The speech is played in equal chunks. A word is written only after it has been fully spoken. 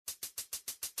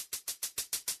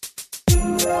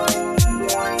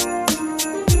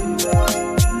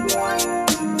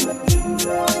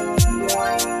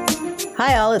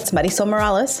Well, it's Marisol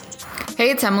Morales.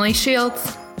 Hey, it's Emily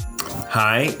Shields.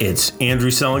 Hi, it's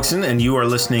Andrew Seligson, and you are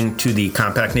listening to the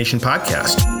Compact Nation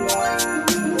podcast.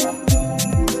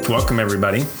 Welcome,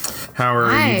 everybody. How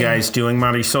are you guys doing?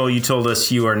 Marisol, you told us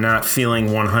you are not feeling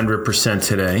 100%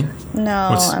 today. No,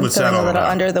 I'm feeling a little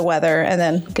under the weather and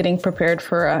then getting prepared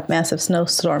for a massive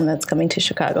snowstorm that's coming to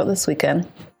Chicago this weekend.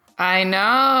 I know.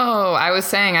 I was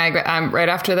saying I'm right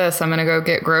after this, I'm going to go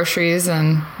get groceries,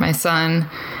 and my son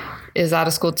is out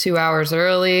of school 2 hours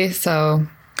early. So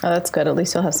that's good. At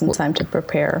least you'll have some time to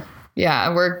prepare.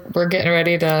 Yeah, we're getting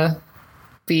ready to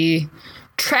be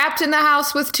trapped in the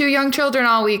house with 2 young children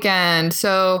all weekend.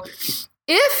 So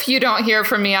if you don't hear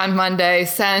from me on Monday,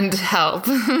 send help.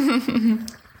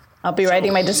 I'll be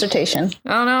writing my dissertation.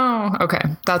 Oh, no. Okay.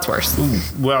 That's worse.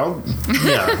 Well,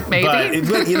 yeah. Maybe.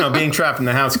 But, being trapped in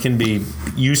the house can be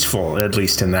useful, at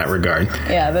least in that regard.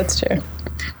 Yeah, that's true.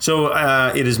 So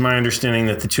it is my understanding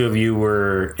that the two of you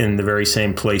were in the very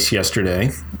same place yesterday.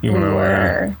 You want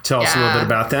to tell us a little bit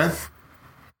about that?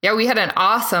 Yeah, we had an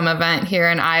awesome event here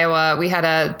in Iowa. We had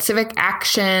a Civic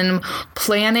Action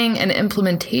Planning and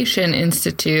Implementation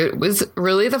Institute. It was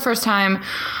really the first time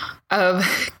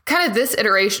of kind of this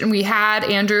iteration. We had,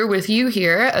 Andrew, with you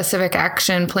here, a Civic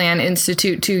Action Plan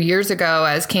Institute 2 years ago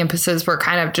as campuses were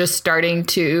kind of just starting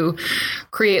to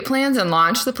create plans and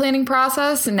launch the planning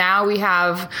process. And now we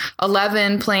have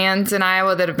 11 plans in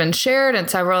Iowa that have been shared and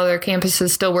several other campuses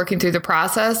still working through the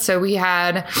process. So we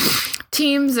had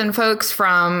teams and folks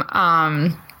from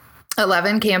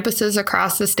 11 campuses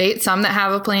across the state, some that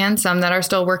have a plan, some that are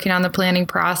still working on the planning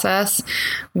process.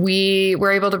 We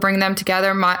were able to bring them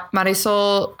together.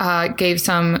 Marisol gave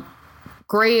some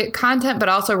great content, but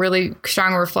also really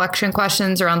strong reflection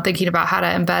questions around thinking about how to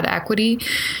embed equity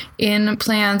in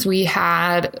plans. We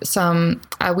had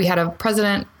a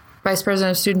president, vice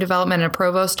president of student development, and a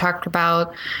provost talked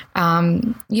about,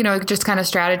 just kind of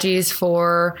strategies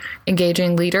for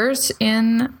engaging leaders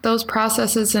in those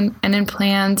processes and in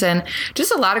plans, and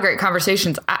just a lot of great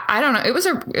conversations. I don't know. It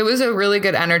was a really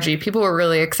good energy. People were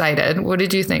really excited. What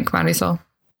did you think, Marisol?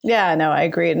 Yeah, no, I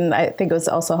agreed. And I think it was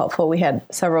also helpful. We had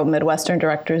several Midwestern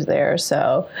directors there.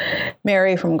 So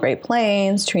Mary from Great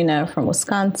Plains, Trina from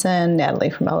Wisconsin,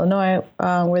 Natalie from Illinois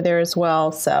were there as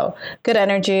well. So good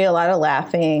energy, a lot of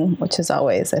laughing, which is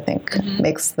always, I think,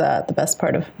 makes the best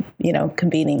part of,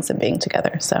 convenings and being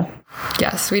together. So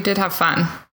yes, we did have fun.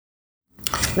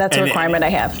 That's a requirement I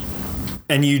have.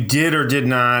 And you did or did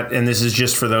not, and this is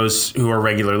just for those who are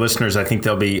regular listeners, I think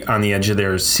they'll be on the edge of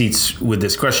their seats with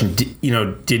this question.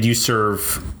 Did you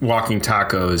serve walking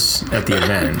tacos at the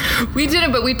event? We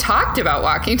didn't, but we talked about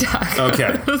walking tacos. Okay.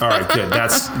 All right, good.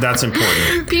 That's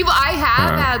important. I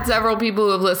have had several people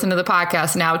who have listened to the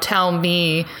podcast now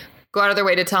go out of their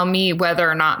way to tell me whether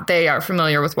or not they are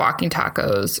familiar with walking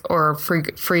tacos or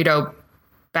Frito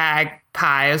bag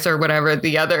pies or whatever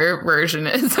the other version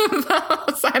is of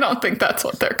those. I don't think that's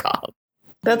what they're called.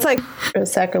 That's like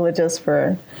sacrilegious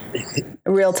for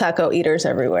real taco eaters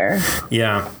everywhere.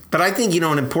 Yeah. But I think,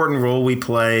 an important role we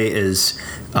play is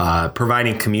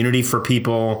providing community for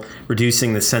people,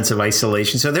 reducing the sense of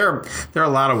isolation. So there are a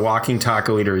lot of walking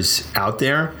taco eaters out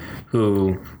there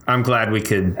who I'm glad we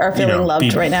could are feeling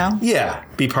loved right now. Yeah.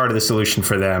 Be part of the solution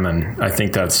for them. And I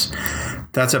think that's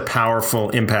a powerful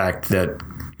impact that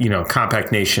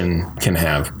Compact Nation can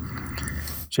have.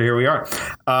 So here we are.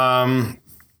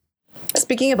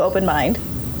 Speaking of open mind.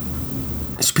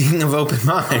 Speaking of open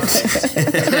mind.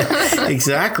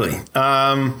 Exactly.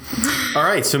 All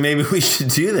right. So maybe we should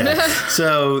do that.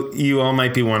 So you all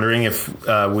might be wondering if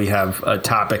we have a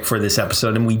topic for this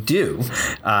episode, and we do.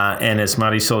 And as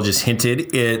Marisol just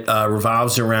hinted, it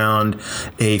revolves around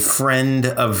a friend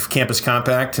of Campus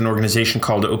Compact, an organization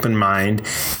called Open Mind,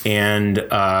 and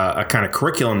a kind of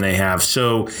curriculum they have.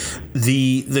 So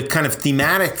the kind of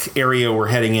thematic area we're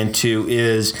heading into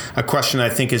is a question I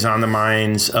think is on the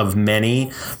minds of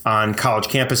many on college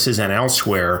campuses and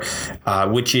elsewhere,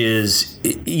 which is,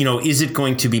 is it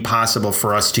going to be possible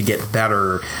for us to get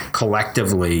better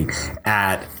collectively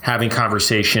at having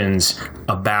conversations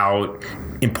about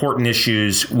important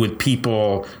issues with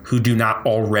people who do not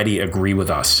already agree with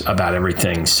us about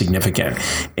everything significant?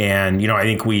 And, I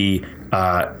think we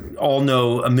all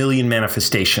know a million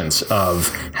manifestations of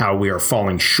how we are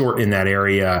falling short in that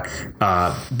area,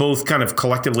 both kind of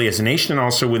collectively as a nation and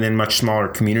also within much smaller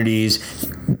communities,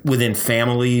 within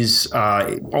families,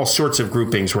 all sorts of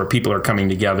groupings where people are coming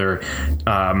together.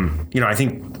 I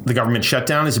think the government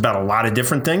shutdown is about a lot of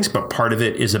different things, but part of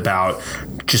it is about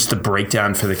just the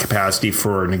breakdown for the capacity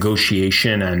for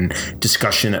negotiation and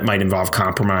discussion that might involve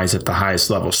compromise at the highest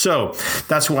level. So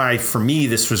that's why, for me,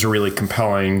 this was a really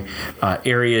compelling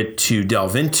area to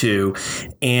delve into.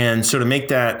 And so to make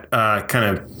that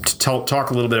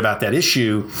talk a little bit about that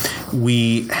issue,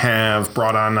 we have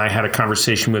brought on, I had a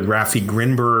conversation with Rafi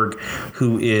Grinberg,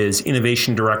 who is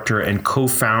Innovation Director and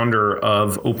co-founder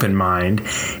of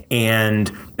OpenMind.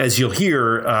 And as you'll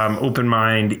hear,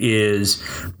 OpenMind is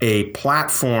a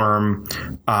platform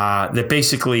that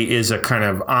basically is a kind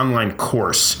of online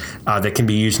course that can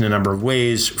be used in a number of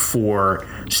ways for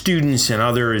students and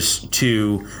others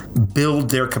to build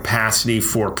their capacity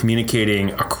for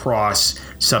communicating across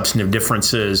substantive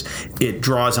differences. It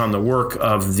draws on the work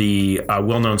of the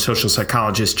well-known social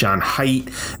psychologist John Haidt,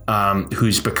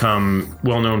 who's become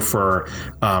well-known for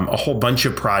a whole bunch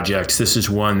of projects. This is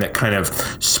one that kind of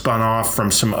spun off from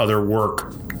some other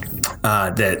work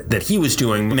that he was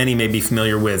doing. Many may be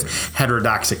familiar with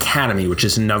Heterodox Academy, which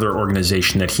is another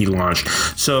organization that he launched.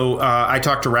 So I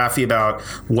talked to Rafi about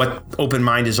what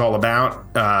OpenMind is all about,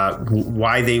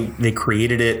 why they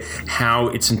created it, how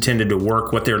it's intended to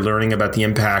work, what they're learning about the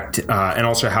impact, and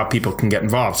also how people can get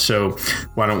involved. So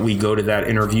why don't we go to that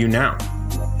interview now?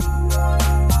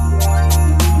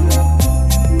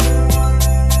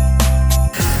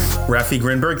 Rafi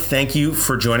Grinberg, thank you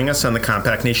for joining us on the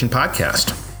Compact Nation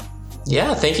podcast.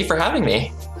 Yeah, thank you for having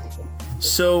me.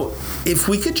 So if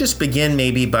we could just begin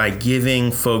maybe by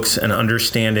giving folks an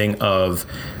understanding of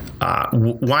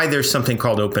why there's something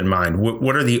called OpenMind.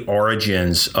 What are the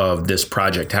origins of this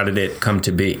project? How did it come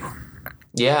to be?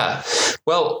 Yeah.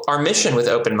 Well, our mission with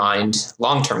OpenMind,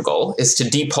 long-term goal, is to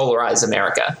depolarize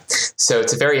America. So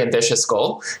it's a very ambitious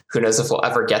goal. Who knows if we'll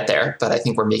ever get there, but I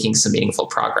think we're making some meaningful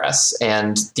progress.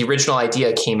 And the original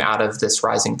idea came out of this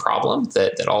rising problem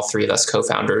that all three of us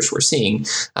co-founders were seeing,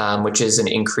 which is an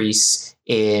increase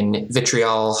in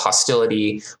vitriol,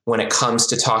 hostility when it comes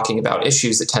to talking about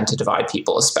issues that tend to divide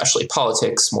people, especially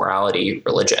politics, morality,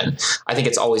 religion. I think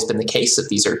it's always been the case that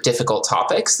these are difficult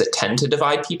topics that tend to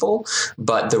divide people,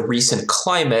 but the recent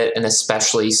climate and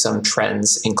especially some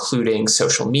trends, including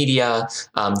social media,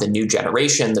 the new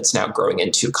generation that's now growing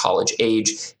into college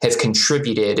age, have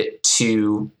contributed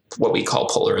to what we call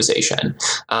polarization.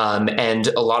 And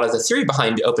a lot of the theory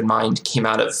behind OpenMind came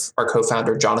out of our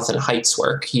co-founder, Jonathan Haidt's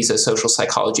work. He's a social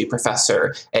psychology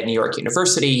professor at New York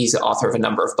University. He's the author of a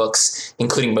number of books,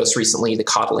 including most recently, The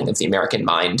Coddling of the American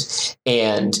Mind.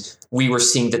 And we were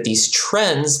seeing that these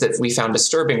trends that we found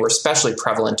disturbing were especially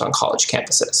prevalent on college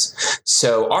campuses.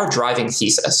 So our driving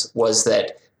thesis was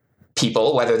that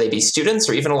people, whether they be students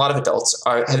or even a lot of adults,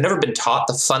 have never been taught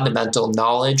the fundamental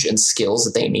knowledge and skills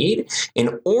that they need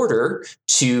in order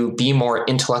to be more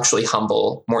intellectually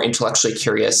humble, more intellectually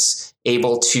curious,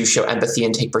 able to show empathy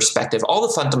and take perspective, all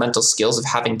the fundamental skills of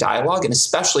having dialogue, and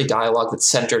especially dialogue that's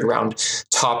centered around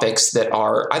topics that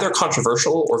are either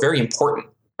controversial or very important.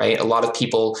 Right? A lot of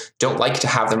people don't like to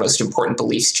have their most important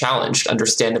beliefs challenged,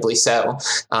 understandably so.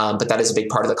 But that is a big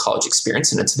part of the college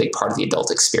experience, and it's a big part of the adult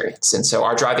experience. And so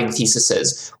our driving thesis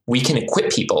is we can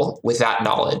equip people with that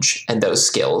knowledge and those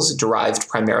skills derived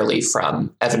primarily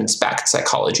from evidence-backed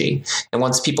psychology. And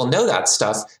once people know that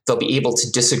stuff, they'll be able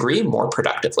to disagree more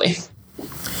productively.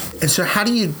 And so how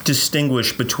do you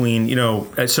distinguish between,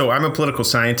 so I'm a political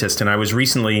scientist, and I was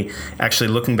recently actually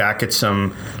looking back at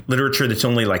some literature that's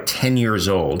only like 10 years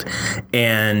old.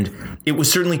 And it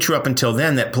was certainly true up until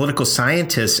then that political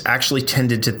scientists actually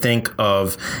tended to think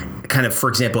of kind of, for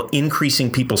example, increasing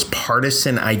people's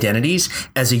partisan identities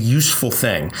as a useful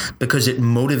thing because it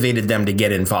motivated them to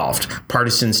get involved.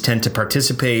 Partisans tend to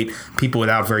participate. People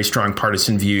without very strong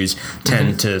partisan views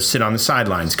tend to sit on the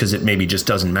sidelines because it maybe just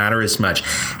doesn't matter as much.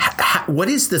 What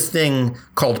is the thing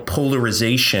called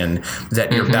polarization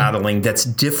that you're battling that's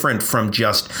different from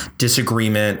just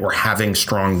disagreement or having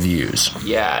strong views?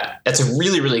 Yeah, that's a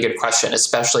really, really good question,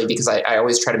 especially because I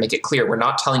always try to make it clear we're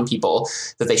not telling people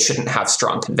that they shouldn't have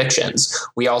strong convictions.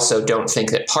 We also don't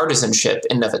think that partisanship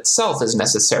in and of itself is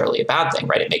necessarily a bad thing,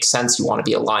 right? It makes sense. You want to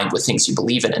be aligned with things you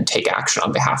believe in and take action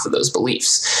on behalf of those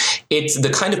beliefs. It's the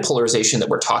kind of polarization that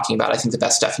we're talking about. I think the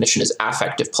best definition is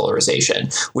affective polarization,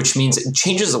 which means it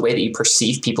changes the way that you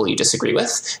perceive people you disagree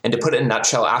with. And to put it in a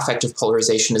nutshell, affective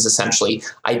polarization is essentially,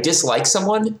 I dislike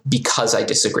someone because I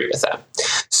disagree with them.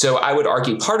 So I would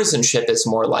argue partisanship is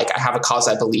more like I have a cause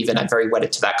I believe in. I'm very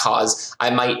wedded to that cause.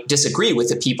 I might disagree with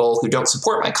the people who don't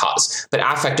support my cause. But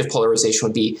affective polarization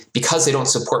would be because they don't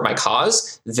support my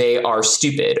cause, they are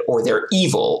stupid or they're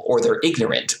evil or they're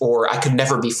ignorant or I could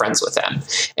never be friends with them.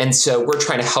 And so we're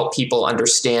trying to help people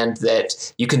understand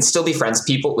that you can still be friends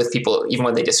with people even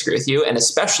when they disagree with you. And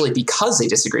especially because they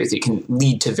disagree with you, can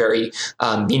lead to very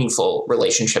meaningful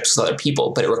relationships with other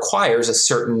people. But it requires a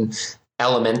certain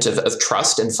element of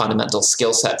trust and fundamental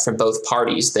skill set from both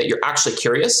parties that you're actually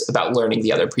curious about learning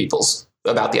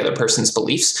about the other person's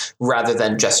beliefs rather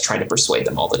than just trying to persuade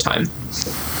them all the time.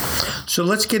 So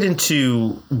let's get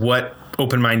into what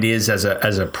Open Mind is as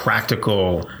a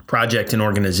practical project and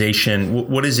organization.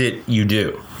 What is it you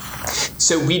do?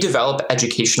 So we develop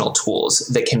educational tools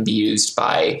that can be used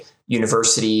by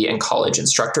university and college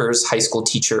instructors, high school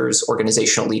teachers,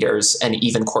 organizational leaders, and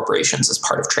even corporations as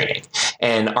part of training.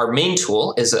 And our main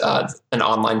tool is an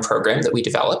online program that we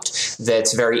developed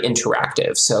that's very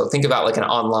interactive. So think about like an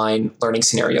online learning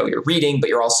scenario you're reading, but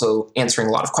you're also answering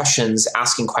a lot of questions,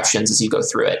 asking questions as you go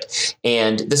through it.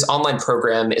 And this online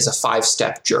program is a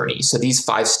 5-step journey. So these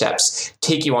 5 steps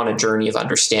take you on a journey of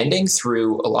understanding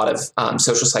through a lot of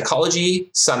social psychology,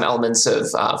 some elements of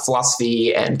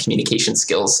philosophy and communication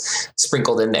skills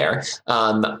sprinkled in there.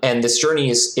 And this journey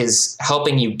is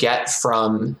helping you get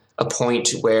from a point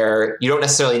where you don't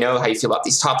necessarily know how you feel about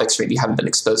these topics, maybe you haven't been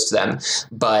exposed to them,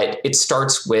 but it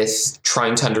starts with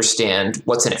trying to understand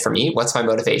what's in it for me, what's my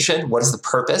motivation, what is the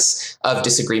purpose of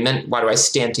disagreement, why do I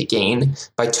stand to gain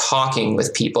by talking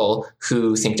with people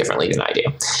who think differently than I do,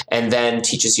 and then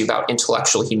teaches you about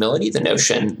intellectual humility, the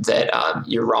notion that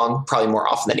you're wrong probably more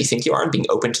often than you think you are, and being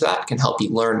open to that can help you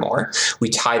learn more. We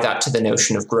tie that to the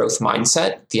notion of growth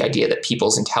mindset, the idea that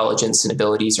people's intelligence and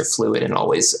abilities are fluid and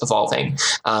always evolving.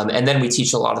 And then we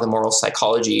teach a lot of the moral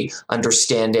psychology,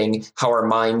 understanding how our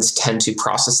minds tend to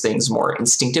process things more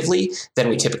instinctively than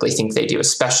we typically think they do,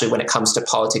 especially when it comes to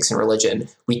politics and religion.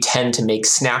 We tend to make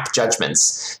snap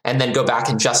judgments and then go back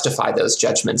and justify those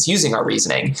judgments using our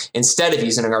reasoning instead of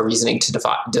using our reasoning to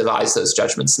devise those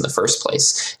judgments in the first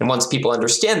place. And once people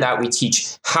understand that, we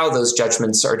teach how those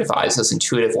judgments are devised, those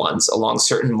intuitive ones, along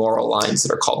certain moral lines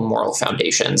that are called moral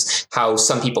foundations, how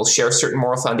some people share certain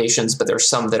moral foundations, but there are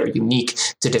some that are unique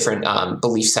to different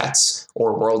belief sets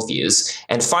or worldviews.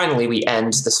 And finally, we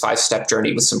end this 5-step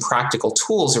journey with some practical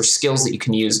tools or skills that you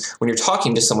can use when you're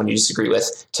talking to someone you disagree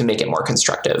with to make it more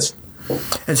constructive.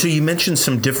 And so you mentioned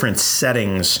some different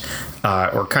settings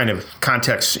or kind of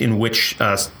contexts in which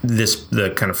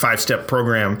the kind of 5-step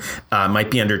program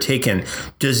might be undertaken.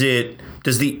 Does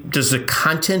the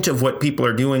content of what people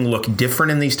are doing look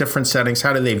different in these different settings?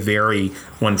 How do they vary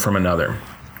one from another?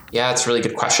 Yeah, it's a really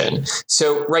good question.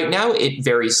 So right now it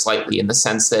varies slightly in the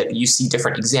sense that you see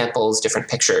different examples, different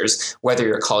pictures, whether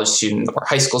you're a college student or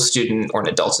high school student or an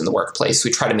adult in the workplace.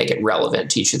 We try to make it relevant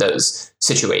to each of those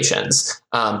situations.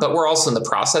 But we're also in the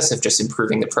process of just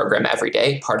improving the program every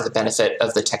day. Part of the benefit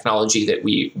of the technology that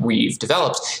we've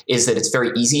developed is that it's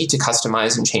very easy to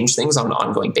customize and change things on an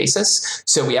ongoing basis.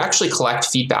 So we actually collect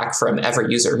feedback from every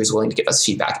user who's willing to give us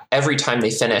feedback every time they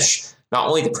finish not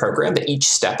only the program, but each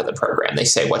step of the program. They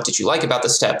say, what did you like about the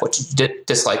step? What did you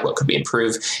dislike? What could we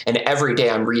improve? And every day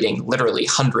I'm reading literally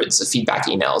hundreds of feedback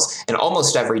emails, and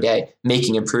almost every day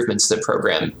making improvements to the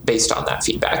program based on that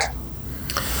feedback.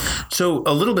 So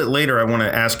a little bit later, I want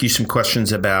to ask you some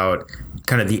questions about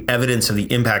kind of the evidence of the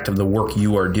impact of the work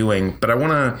you are doing. But I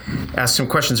want to ask some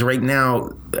questions right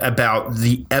now about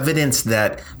the evidence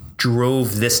that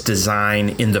drove this design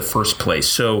in the first place.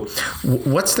 So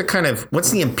what's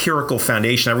the empirical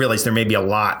foundation? I realize there may be a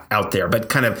lot out there, but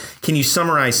can you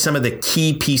summarize some of the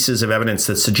key pieces of evidence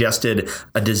that suggested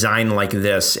a design like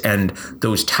this and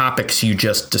those topics you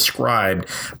just described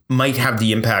might have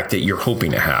the impact that you're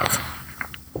hoping to have?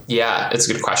 Yeah, it's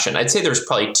a good question. I'd say there's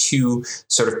probably 2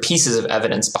 sort of pieces of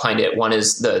evidence behind it. One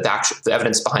is the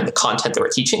evidence behind the content that we're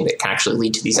teaching that can actually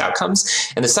lead to these outcomes.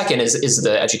 And the second is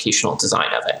the educational design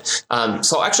of it.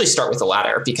 So I'll actually start with the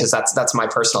latter because that's my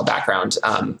personal background.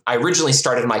 I originally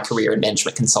started my career in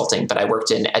management consulting, but I worked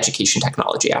in education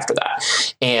technology after that.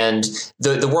 And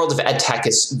the world of ed tech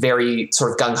is very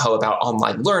sort of gung-ho about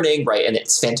online learning, right? And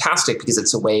it's fantastic because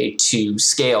it's a way to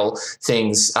scale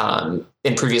things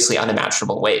in previously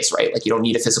unimaginable ways, right? Like you don't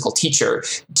need a physical teacher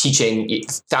teaching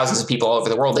thousands of people all over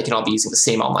the world. They can all be using the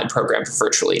same online program for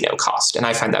virtually no cost. And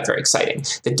I find that very exciting.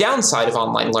 The downside of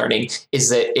online learning is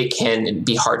that it can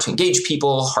be hard to engage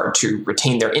people, hard to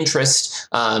retain their interest,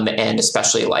 and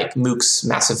especially like MOOCs,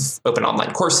 massive open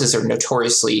online courses, are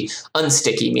notoriously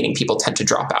unsticky, meaning people tend to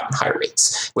drop out in high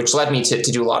rates, which led me to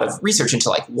do a lot of research into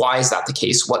like, why is that the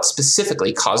case? What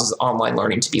specifically causes online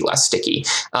learning to be less sticky?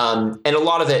 And a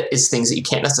lot of it is things that you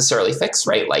can't necessarily fix,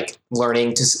 right? Like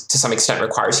learning to some extent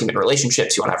requires human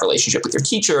relationships. You want to have a relationship with your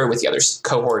teacher, with the other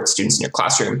cohort students in your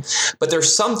classroom. But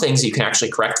there's some things you can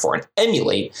actually correct for and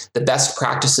emulate the best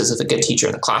practices of a good teacher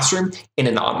in the classroom in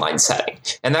an online setting.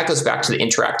 And that goes back to the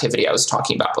interactivity I was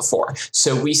talking about before.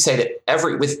 So we say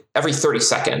that with every 30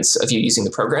 seconds of you using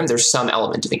the program, there's some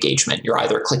element of engagement. You're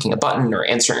either clicking a button or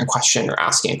answering a question or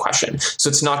asking a question. So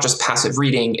it's not just passive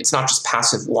reading. It's not just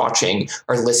passive watching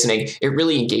or listening. It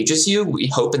really engages you, we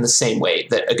hope, in the same way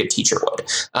that a good teacher would.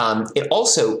 It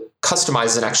also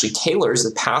customizes and actually tailors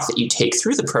the path that you take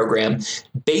through the program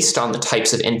based on the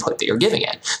types of input that you're giving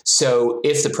it. So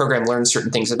if the program learns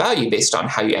certain things about you based on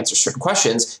how you answer certain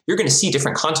questions, you're going to see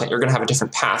different content. You're going to have a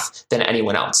different path than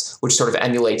anyone else, which sort of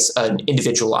emulates an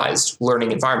individualized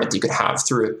learning environment that you could have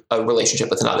through a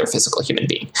relationship with another physical human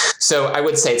being. So I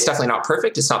would say it's definitely not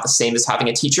perfect. It's not the same as having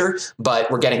a teacher, but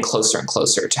we're getting closer and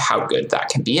closer to how good that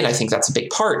can be. And I think that's a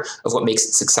big part of what makes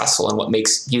it successful and what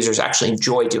makes users actually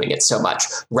enjoy doing it so much,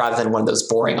 rather than one of those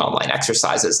boring online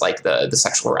exercises like the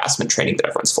sexual harassment training that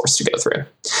everyone's forced to go through.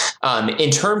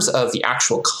 In terms of the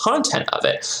actual content of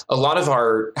it, a lot of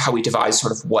how we devise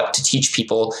sort of what to teach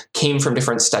people came from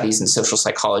different studies in social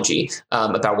psychology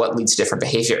about what leads to different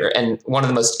behavior. And one of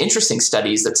the most interesting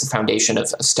studies that's the foundation of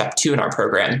step 2 in our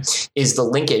program is the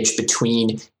linkage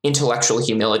between intellectual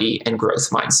humility and growth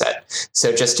mindset.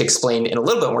 So just to explain in a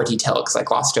little bit more detail, because I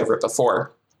glossed over it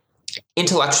before,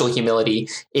 intellectual humility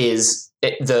is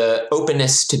the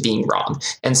openness to being wrong,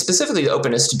 and specifically the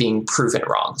openness to being proven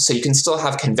wrong. So you can still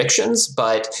have convictions,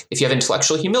 but if you have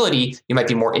intellectual humility, you might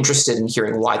be more interested in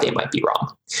hearing why they might be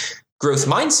wrong. Growth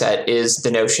mindset is the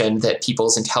notion that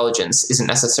people's intelligence isn't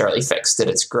necessarily fixed, that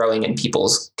it's growing and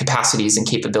people's capacities and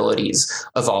capabilities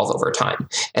evolve over time.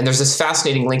 And there's this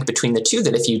fascinating link between the two,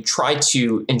 that if you try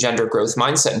to engender growth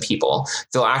mindset in people,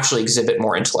 they'll actually exhibit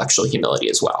more intellectual humility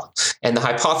as well. And the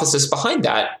hypothesis behind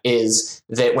that is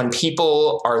that when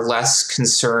people are less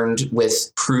concerned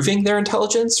with proving their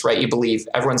intelligence, right? You believe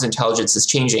everyone's intelligence is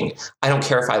changing. I don't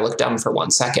care if I look dumb for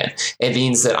 1 second. It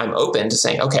means that I'm open to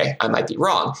saying, okay, I might be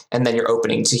wrong. And then you're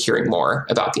opening to hearing more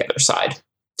about the other side.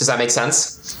 Does that make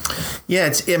sense? Yeah,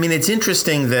 it's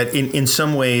interesting that in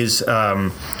some ways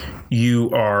you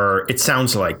are, it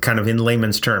sounds like, kind of in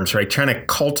layman's terms, right, trying to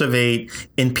cultivate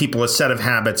in people a set of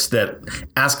habits that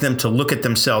ask them to look at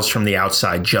themselves from the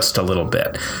outside just a little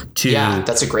bit. Yeah,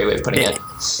 that's a great way of putting it.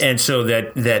 And so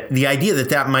that the idea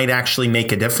that might actually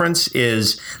make a difference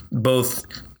is both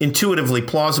intuitively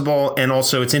plausible, and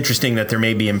also it's interesting that there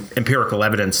may be empirical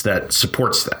evidence that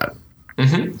supports that.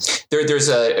 Mm-hmm. There's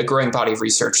a growing body of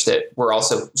research that we're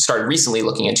also started recently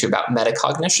looking into about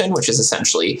metacognition, which is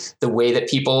essentially the way that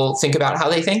people think about how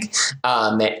they think.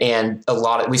 And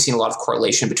we've seen a lot of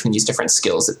correlation between these different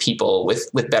skills, that people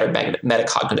with better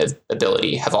metacognitive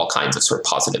ability have all kinds of sort of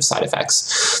positive side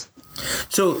effects.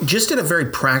 So just at a very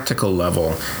practical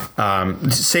level,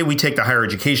 say we take the higher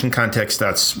education context,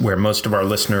 that's where most of our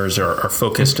listeners are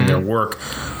focused in their work.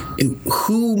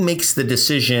 Who makes the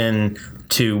decision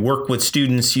to work with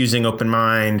students using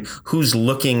OpenMind? Who's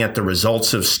looking at the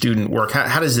results of student work?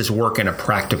 How does this work in a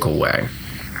practical way?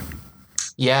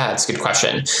 Yeah, it's a good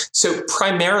question. So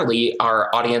primarily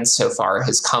our audience so far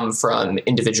has come from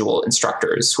individual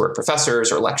instructors who are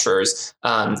professors or lecturers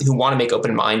who want to make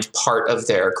OpenMind part of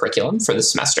their curriculum for the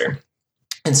semester.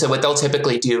 And so what they'll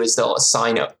typically do is they'll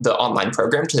assign the online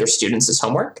program to their students as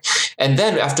homework. And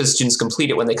then after the students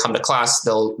complete it, when they come to class,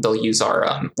 they'll use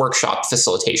our workshop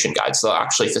facilitation guide. So they'll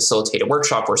actually facilitate a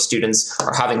workshop where students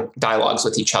are having dialogues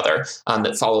with each other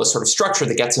that follow a sort of structure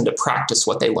that gets them to practice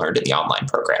what they learned in the online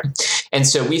program. And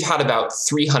so we've had about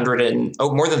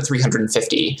more than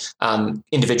 350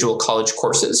 individual college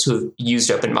courses who have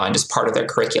used OpenMind as part of their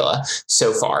curricula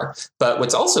so far. But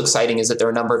what's also exciting is that there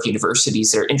are a number of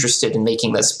universities that are interested in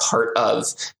making this part of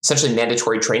essentially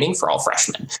mandatory training for all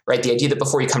freshmen, right? The idea that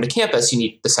before you come to campus, campus, you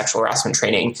need the sexual harassment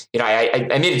training.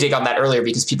 I made a dig on that earlier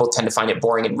because people tend to find it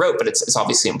boring and rote, but it's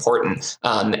obviously important,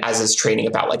 as is training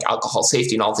about like alcohol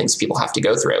safety and all things people have to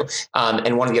go through.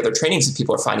 And one of the other trainings that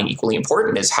people are finding equally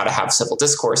important is how to have civil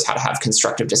discourse, how to have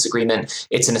constructive disagreement.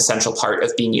 It's an essential part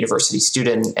of being a university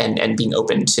student and being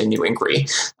open to new inquiry.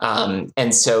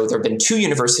 And so there have been 2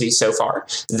 universities so far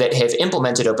that have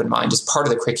implemented Open Mind as part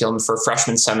of the curriculum for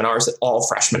freshman seminars that all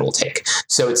freshmen will take.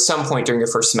 So at some point during your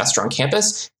first semester on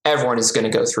campus, everyone is going to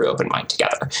go through Open Mind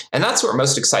together. And that's what we're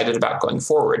most excited about going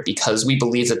forward, because we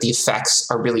believe that the effects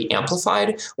are really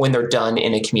amplified when they're done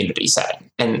in a community setting.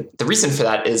 And the reason for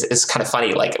that is kind of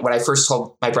funny. Like when I first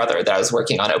told my brother that I was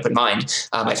working on Open Mind,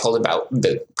 I told him about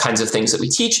the kinds of things that we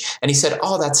teach. And he said,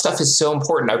 "Oh, that stuff is so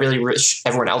important. I really wish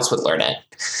everyone else would learn it."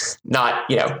 Not,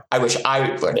 I wish I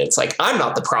would learn it. It's like, I'm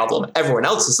not the problem. Everyone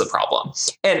else is the problem.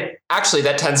 And actually,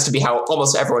 that tends to be how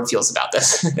almost everyone feels about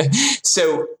this.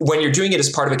 So when you're doing it as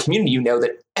part of a community, you know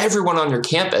that everyone on your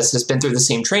campus has been through the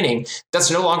same training.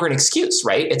 That's no longer an excuse,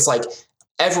 right? It's like,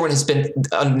 everyone has been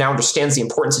now understands the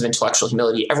importance of intellectual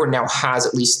humility. Everyone now has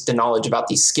at least the knowledge about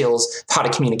these skills, how to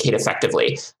communicate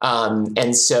effectively.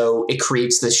 And so it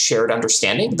creates this shared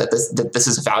understanding that this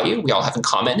is a value we all have in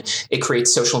common. It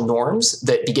creates social norms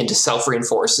that begin to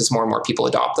self-reinforce as more and more people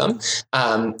adopt them.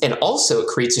 And also it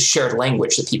creates a shared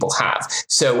language that people have.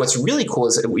 So what's really cool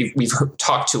is that we've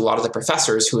talked to a lot of the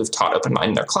professors who have taught Open Mind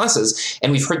in their classes,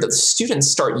 and we've heard that the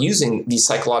students start using these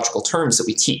psychological terms that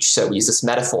we teach. So we use this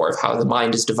metaphor of how the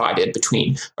mind is divided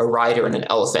between a rider and an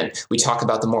elephant. We talk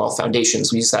about the moral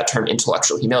foundations. We use that term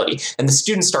intellectual humility. And the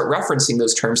students start referencing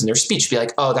those terms in their speech, be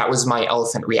like, "Oh, that was my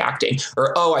elephant reacting,"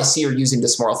 or, "Oh, I see you're using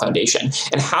this moral foundation."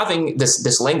 And having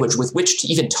this language with which to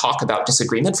even talk about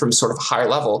disagreement from sort of a higher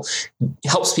level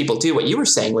helps people do what you were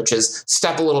saying, which is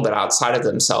step a little bit outside of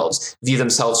themselves, view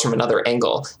themselves from another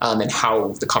angle, and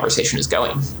how the conversation is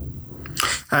going.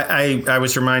 I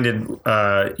was reminded,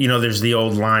 there's the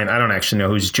old line. I don't actually know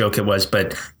whose joke it was,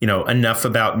 but, enough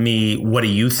about me. What do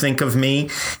you think of me?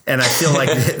 And I feel like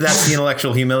that's the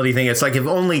intellectual humility thing. It's like if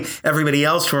only everybody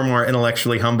else were more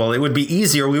intellectually humble, it would be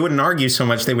easier. We wouldn't argue so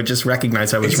much. They would just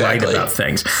recognize I was right about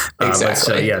things.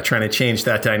 Exactly. But trying to change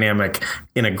that dynamic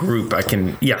in a group,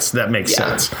 that makes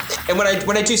sense. And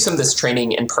when I do some of this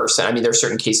training in person, I mean, there are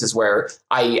certain cases where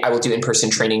I will do in-person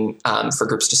training for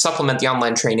groups to supplement the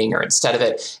online training or instead of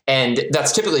it. And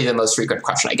that's typically the most frequent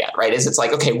question I get, right? It's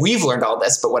like, okay, we've learned all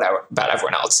this, but what about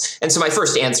everyone else? And so my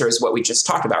first answer is what we just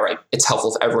talked about, right? It's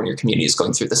helpful if everyone in your community is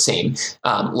going through the same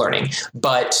learning.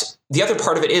 But the other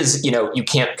part of it is, you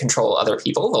can't control other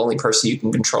people. The only person you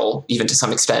can control, even to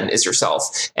some extent, is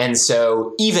yourself. And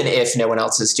so even if no one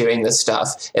else is doing this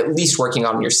stuff, at least working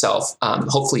on yourself,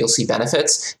 hopefully you'll see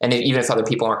benefits. And even if other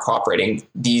people aren't cooperating,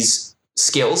 these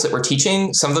skills that we're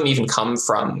teaching, some of them even come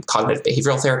from cognitive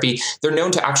behavioral therapy. They're known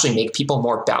to actually make people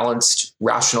more balanced,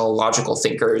 rational, logical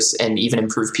thinkers, and even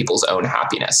improve people's own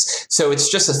happiness. So it's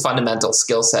just a fundamental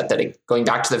skill set that, going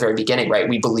back to the very beginning, right?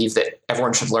 We believe that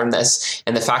everyone should learn this.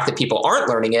 And the fact that people aren't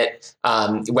learning it,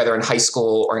 whether in high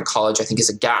school or in college, I think is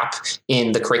a gap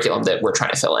in the curriculum that we're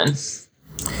trying to fill in.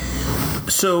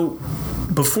 So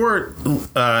before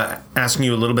asking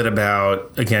you a little bit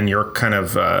about, again, your kind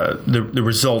of the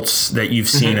results that you've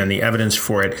seen and the evidence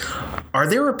for it, are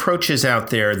there approaches out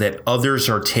there that others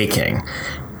are taking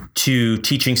to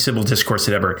teaching civil discourse,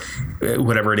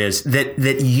 whatever it is,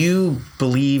 that you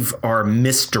believe are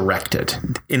misdirected?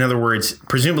 In other words,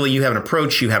 presumably you have an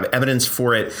approach, you have evidence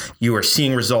for it, you are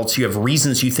seeing results, you have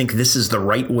reasons you think this is the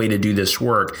right way to do this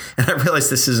work. And I realize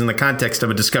this is in the context of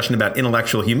a discussion about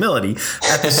intellectual humility.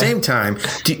 At the same time,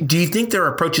 do you think there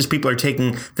are approaches people are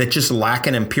taking that just lack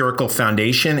an empirical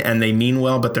foundation and they mean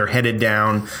well, but they're headed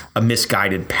down a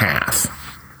misguided path?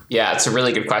 Yeah, it's a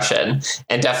really good question,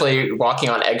 and definitely walking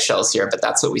on eggshells here, but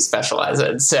that's what we specialize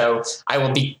in. So I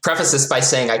will preface this by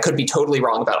saying I could be totally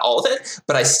wrong about all of it,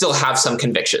 but I still have some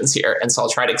convictions here, and so I'll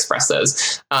try to express those.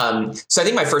 So I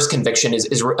think my first conviction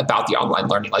is about the online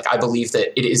learning. Like, I believe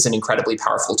that it is an incredibly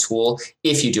powerful tool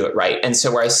if you do it right. And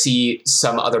so where I see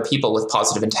some other people with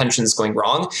positive intentions going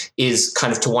wrong is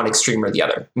kind of to one extreme or the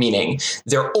other, meaning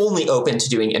they're only open to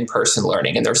doing in-person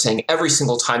learning, and they're saying every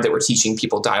single time that we're teaching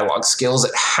people dialogue skills,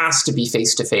 it has to be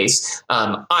face-to-face.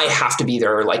 I have to be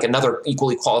there, like another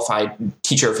equally qualified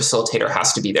teacher or facilitator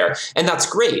has to be there. And that's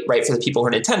great, right, for the people who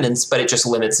are in attendance, but it just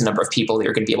limits the number of people that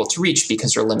you're going to be able to reach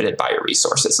because you're limited by your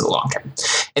resources in the long term.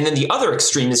 And then the other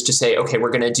extreme is to say, okay,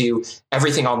 we're going to do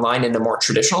everything online in a more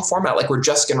traditional format, like we're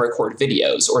just going to record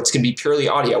videos, or it's going to be purely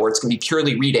audio, or it's going to be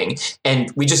purely reading.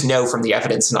 And we just know from the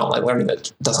evidence in online learning that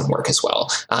it doesn't work as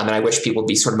well. And I wish people would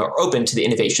be sort of more open to the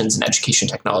innovations in education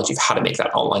technology of how to make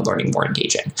that online learning more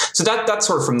engaging. information. So that's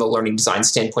sort of from the learning design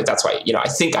standpoint. That's why,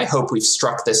 I hope we've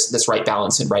struck this right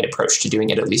balance and right approach to doing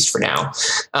it, at least for now.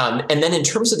 And then in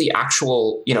terms of the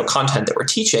actual, content that we're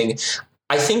teaching,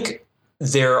 I think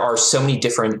there are so many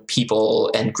different people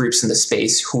and groups in the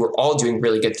space who are all doing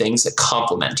really good things that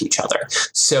complement each other.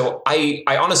 So I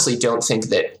honestly don't think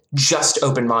that just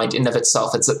Open Mind in of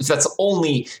itself, if that's the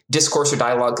only discourse or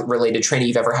dialogue related training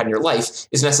you've ever had in your life,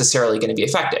 is necessarily going to be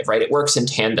effective, right? It works in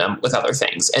tandem with other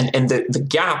things. And the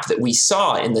gap that we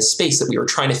saw in the space that we were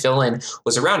trying to fill in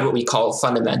was around what we call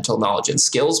fundamental knowledge and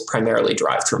skills, primarily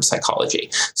derived from psychology.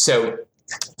 So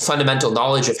fundamental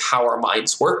knowledge of how our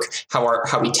minds work,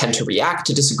 how we tend to react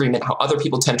to disagreement, how other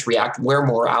people tend to react, where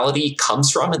morality comes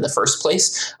from in the first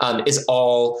place, is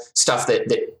all stuff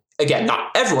that again,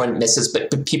 not everyone misses,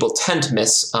 but people tend to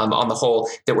miss on the whole,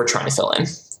 that we're trying to fill in.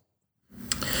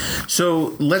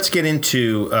 So let's get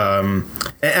into, and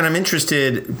I'm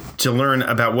interested to learn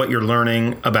about what you're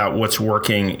learning about what's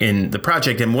working in the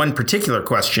project. And one particular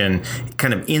question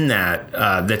kind of in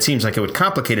that seems like it would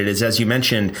complicate it is, as you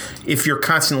mentioned, if you're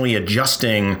constantly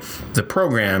adjusting the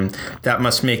program, that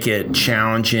must make it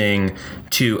challenging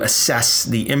to assess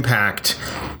the impact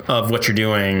of what you're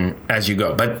doing as you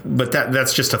go. But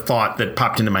that's just a thought that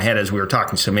popped into my head as we were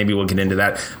talking. So maybe we'll get into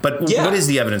that. But What is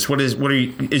the evidence? What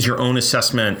is your own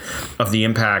assessment of the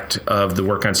impact of the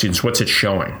work on students? What's it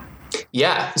showing?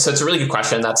 Yeah, so it's a really good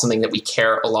question. That's something that we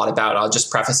care a lot about. I'll just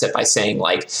preface it by saying,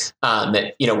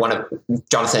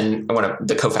 Jonathan, one of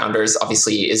the co-founders,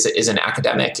 obviously is an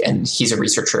academic and he's a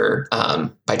researcher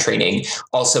by training.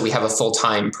 Also, we have a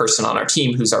full-time person on our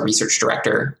team who's our research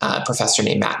director, a professor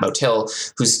named Matt Motil,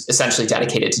 who's essentially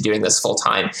dedicated to doing this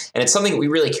full-time. And it's something that we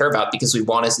really care about because we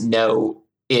want to know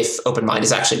if Open Mind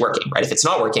is actually working, right? If it's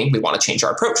not working, we want to change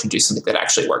our approach and do something that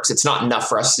actually works. It's not enough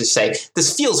for us to say,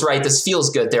 this feels right, this feels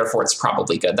good, therefore it's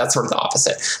probably good. That's sort of the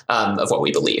opposite of what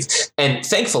we believe. And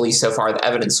thankfully, so far, the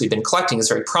evidence we've been collecting is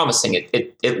very promising.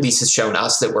 It at least has shown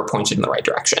us that we're pointed in the right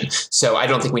direction. So I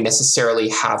don't think we necessarily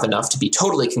have enough to be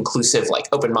totally conclusive, like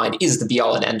Open Mind is the be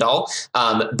all and end all,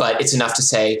 but it's enough to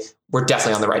say, we're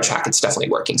definitely on the right track. It's definitely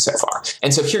working so far.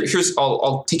 And so here's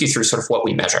I'll take you through sort of what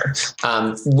we measure.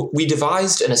 We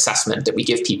devised an assessment that we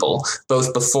give people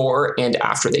both before and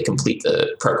after they complete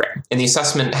the program. And the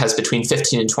assessment has between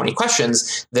 15 and 20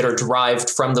 questions that are derived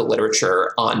from the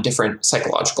literature on different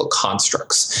psychological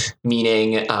constructs,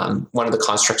 meaning one of the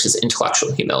constructs is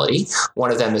intellectual humility.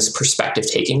 One of them is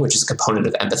perspective taking, which is a component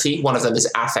of empathy. One of them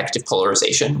is affective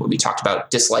polarization, when we talked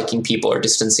about disliking people or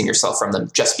distancing yourself from them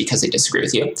just because they disagree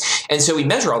with you. And so we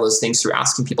measure all those things through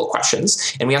asking people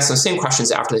questions, and we ask them the same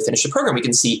questions after they finish the program. We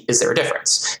can see, is there a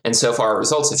difference? And so far, our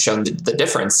results have shown that the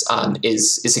difference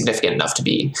is significant enough to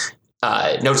be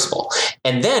noticeable.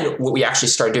 And then what we actually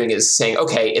start doing is saying,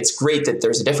 okay, it's great that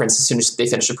there's a difference as soon as they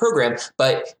finish the program,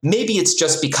 but maybe it's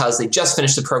just because they just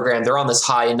finished the program, they're on this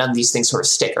high, and none of these things sort of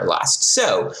stick or last.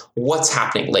 So what's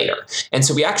happening later? And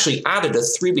so we actually added a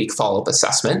 3-week follow-up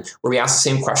assessment where we ask the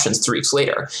same questions 3 weeks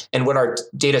later. And what our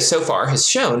data so far has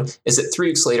shown is that 3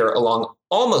 weeks later, along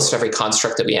almost every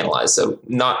construct that we analyze, so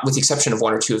not with the exception of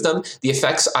 1 or 2 of them, the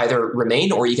effects either remain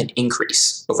or even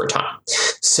increase over time.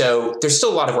 So there's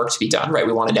still a lot of work to be done, right?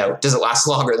 We want to know, does it last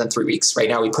longer than 3 weeks? Right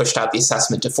now, we pushed out the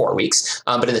assessment to 4 weeks,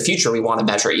 but in the future, we want to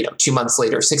measure, 2 months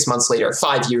later, 6 months later,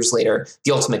 5 years later.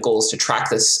 The ultimate goal is to track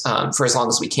this for as long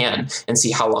as we can and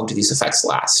see how long do these effects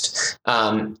last.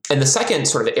 And the second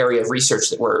sort of area of research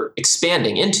that we're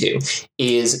expanding into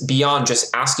is beyond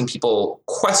just asking people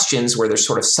questions where they're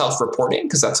sort of self-reporting,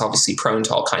 because that's obviously prone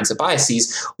to all kinds of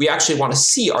biases. We actually want to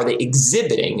see, are they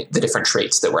exhibiting the different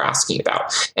traits that we're asking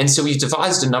about? And so we've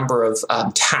devised a number of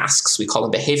tasks, we call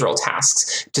them behavioral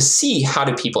tasks, to see how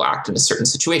do people act in a certain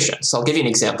situation. So I'll give you an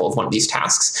example of one of these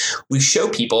tasks. We show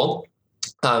people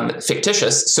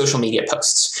fictitious social media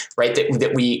posts, right?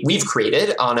 That we've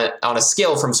created on a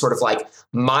scale from sort of like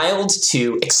mild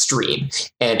to extreme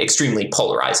and extremely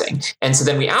polarizing. And so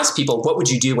then we ask people, what would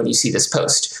you do when you see this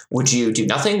post? Would you do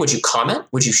nothing? Would you comment?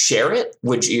 Would you share it?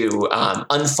 Would you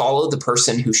unfollow the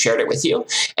person who shared it with you?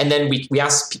 And then we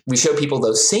show people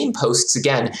those same posts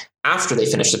again after they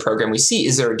finish the program. We see,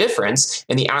 is there a difference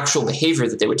in the actual behavior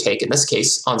that they would take, in this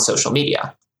case, on social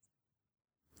media?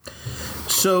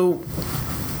 So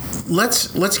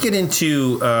let's get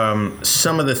into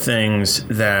some of the things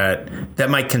that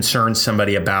might concern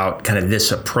somebody about kind of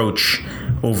this approach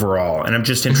overall. And I'm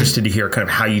just interested to hear kind of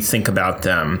how you think about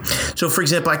them. So, for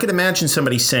example, I could imagine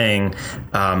somebody saying,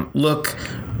 look,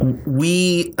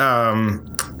 we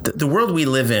the world we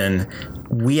live in,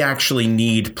 we actually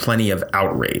need plenty of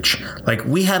outrage. Like,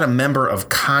 we had a member of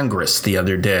Congress the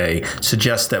other day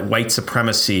suggest that white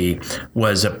supremacy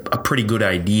was a pretty good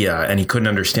idea, and he couldn't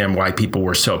understand why people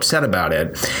were so upset about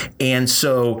it. And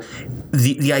so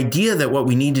the idea that what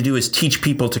we need to do is teach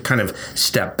people to kind of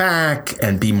step back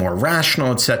and be more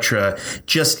rational, etc.,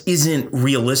 just isn't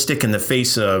realistic in the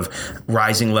face of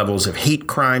rising levels of hate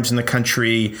crimes in the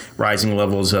country, rising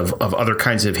levels of other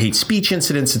kinds of hate speech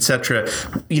incidents, etc.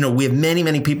 We have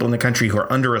many people in the country who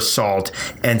are under assault,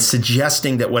 and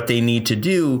suggesting that what they need to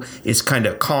do is kind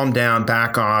of calm down,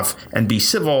 back off, and be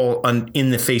civil in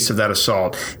the face of that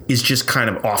assault is just kind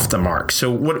of off the mark.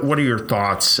 So what are your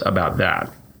thoughts about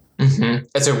that? Mm-hmm.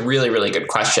 It's a really, really good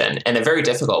question, and a very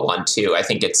difficult one too. I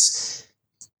think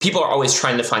people are always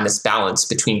trying to find this balance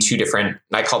between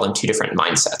I call them two different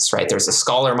mindsets, right? There's the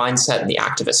scholar mindset and the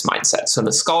activist mindset. So in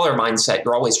the scholar mindset,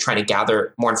 you're always trying to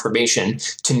gather more information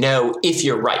to know if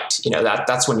you're right.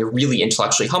 That's when you're really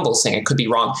intellectually humble, saying I could be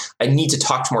wrong. I need to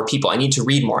talk to more people. I need to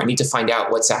read more. I need to find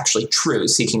out what's actually true,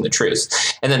 seeking the truth.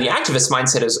 And then the activist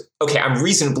mindset is, okay, I'm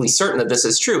reasonably certain that this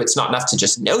is true. It's not enough to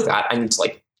just know that. I need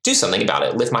to do something about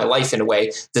it, live my life in a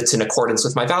way that's in accordance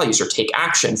with my values, or take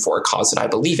action for a cause that I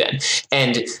believe in.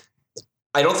 And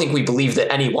I don't think we believe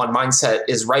that any one mindset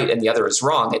is right and the other is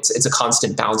wrong. It's a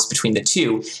constant balance between the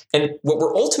two. And what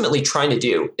we're ultimately trying to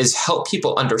do is help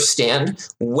people understand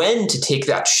when to take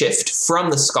that shift from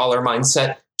the scholar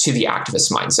mindset to the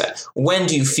activist mindset. When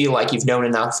do you feel like you've known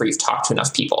enough, or you've talked to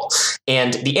enough people?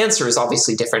 And the answer is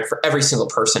obviously different for every single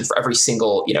person, for every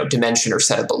single dimension or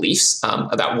set of beliefs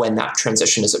about when that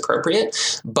transition is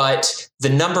appropriate. But the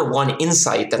number one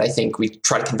insight that I think we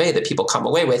try to convey that people come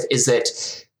away with is that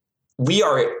we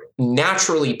are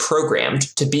naturally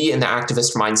programmed to be in the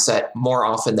activist mindset more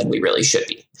often than we really should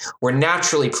be. We're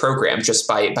naturally programmed, just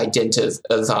by dint of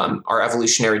our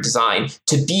evolutionary design,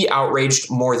 to be outraged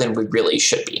more than we really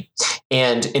should be.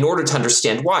 And in order to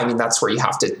understand why, that's where you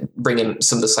have to bring in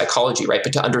some of the psychology, right?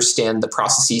 But to understand the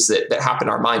processes that happen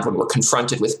in our mind when we're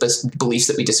confronted with beliefs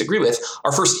that we disagree with,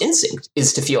 our first instinct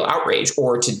is to feel outrage,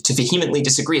 or to vehemently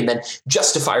disagree, and then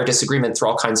justify our disagreement through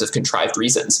all kinds of contrived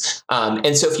reasons.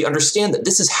 And so if you understand that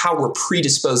this is how we're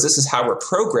predisposed, this is how we're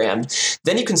programmed,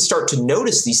 then you can start to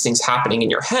notice these things happening in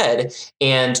your head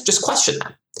and just question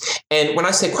them. And when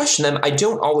I say question them, I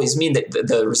don't always mean that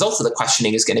the results of the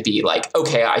questioning is going to be like,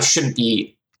 okay, I shouldn't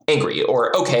be angry,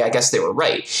 or okay, I guess they were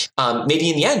right. Maybe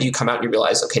in the end you come out and you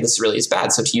realize, okay, this really is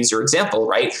bad. So to use your example,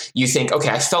 right, you think, okay,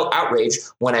 I felt outrage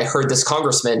when I heard this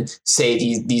congressman say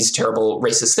these terrible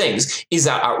racist things. Is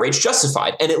that outrage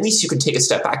justified? And at least you can take a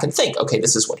step back and think, okay,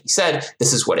 this is what he said.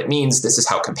 This is what it means. This is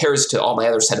how it compares to all my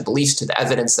other set of beliefs, to the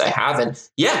evidence that I have. And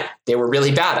yeah, they were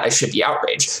really bad. I should be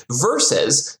outraged.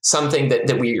 Versus something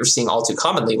that we are seeing all too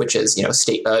commonly, which is,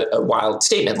 a wild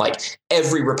statement like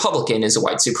every Republican is a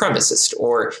white supremacist,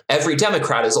 or every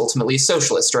Democrat is ultimately a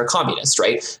socialist or a communist,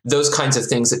 right? Those kinds of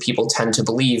things that people tend to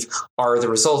believe are the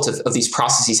result of these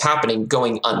processes happening,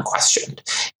 going unquestioned.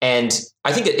 And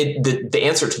I think the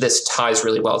answer to this ties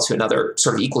really well to another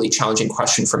sort of equally challenging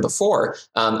question from before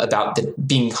about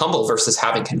being humble versus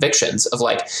having convictions of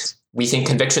we think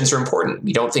convictions are important.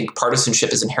 We don't think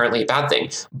partisanship is inherently a bad thing.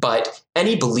 But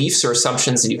any beliefs or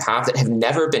assumptions that you have that have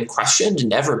never been questioned,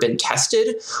 never been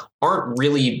tested, aren't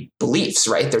really beliefs,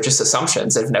 right? They're just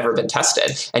assumptions that have never been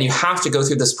tested. And you have to go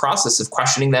through this process of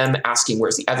questioning them, asking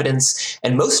where's the evidence,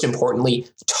 and most importantly,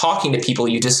 talking to people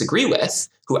you disagree with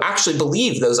who actually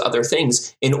believe those other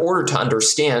things in order to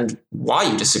understand why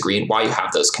you disagree and why you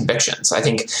have those convictions. I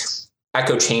think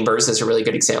echo chambers is a really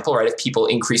good example, right? Of people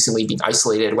increasingly being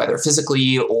isolated, whether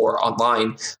physically or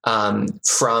online,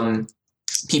 from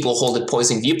people holding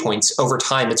opposing viewpoints. Over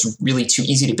time, it's really too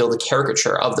easy to build a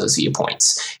caricature of those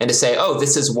viewpoints and to say, oh,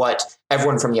 this is what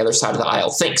everyone from the other side of the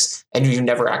aisle thinks. And you've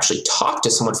never actually talked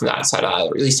to someone from that side of the aisle,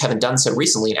 or at least haven't done so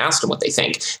recently, and asked them what they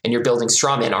think. And you're building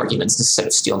straw man arguments instead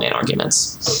of steel man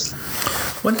arguments.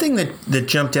 One thing that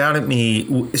jumped out at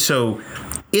me, so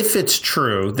if it's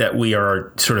true that we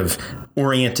are sort of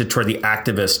oriented toward the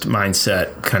activist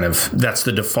mindset, kind of that's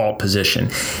the default position,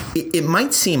 it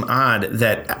might seem odd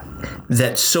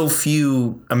that so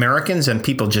few Americans and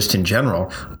people just in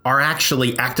general are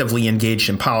actually actively engaged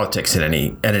in politics at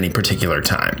any particular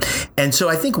time. And so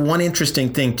I think one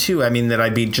interesting thing too, that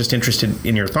I'd be just interested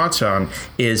in your thoughts on,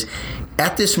 is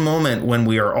at this moment when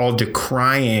we are all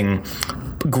decrying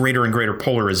greater and greater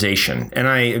polarization, and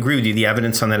I agree with you, the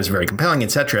evidence on that is very compelling,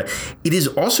 etc. It is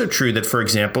also true that, for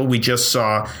example, we just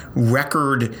saw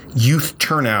record youth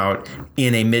turnout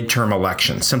in a midterm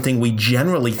election, something we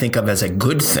generally think of as a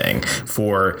good thing,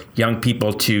 for young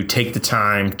people to take the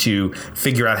time to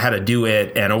figure out how to do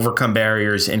it and overcome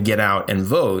barriers and get out and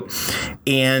vote.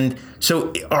 And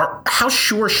so how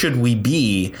sure should we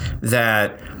be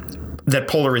that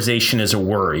polarization is a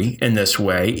worry in this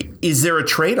way? Is there a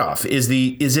trade-off? Is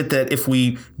it that if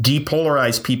we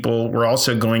depolarize people, we're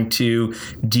also going to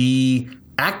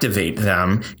deactivate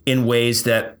them in ways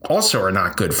that also are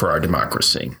not good for our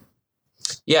democracy?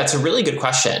 Yeah, it's a really good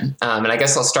question. And I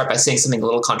guess I'll start by saying something a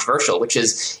little controversial, which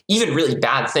is even really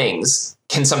bad things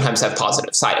can sometimes have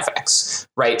positive side effects,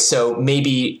 right? So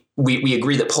maybe we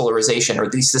agree that polarization, or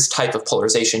at least this type of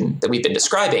polarization that we've been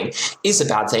describing, is a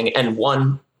bad thing. And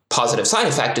one positive side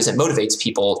effect is it motivates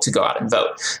people to go out and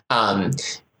vote.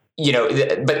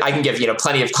 But I can give,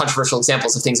 plenty of controversial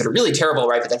examples of things that are really terrible,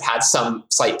 right? But that had some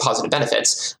slight positive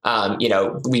benefits.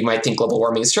 We might think global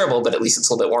warming is terrible, but at least it's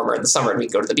a little bit warmer in the summer and we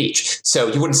can go to the beach. So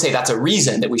you wouldn't say that's a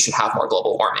reason that we should have more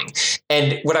global warming.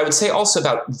 And what I would say also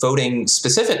about voting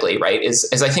specifically, right, is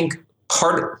I think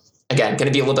again, going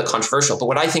to be a little bit controversial, but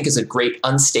what I think is a great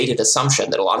unstated assumption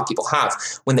that a lot of people have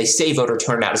when they say voter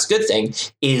turnout is a good thing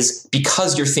is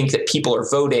because you think that people are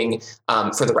voting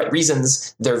for the right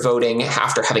reasons. They're voting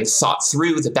after having thought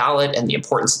through the ballot and the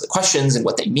importance of the questions and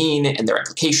what they mean and their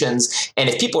implications. And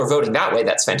if people are voting that way,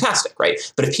 that's fantastic, right?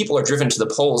 But if people are driven to the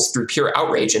polls through pure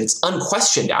outrage, and it's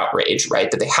unquestioned outrage,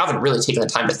 right, that they haven't really taken the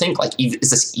time to think, like, is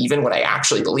this even what I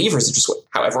actually believe, or is it just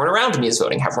how everyone around me is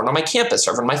voting, how everyone on my campus,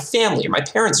 or everyone in my family or my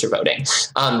parents are voting?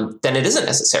 Then it isn't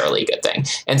necessarily a good thing.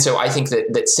 And so I think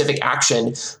that civic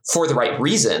action for the right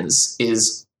reasons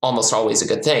is almost always a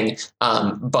good thing.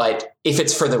 But if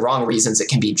it's for the wrong reasons, it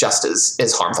can be just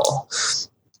as harmful.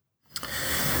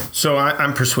 So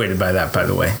I'm persuaded by that, by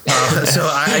the way. So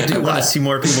I do want to see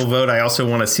more people vote. I also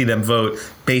want to see them vote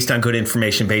based on good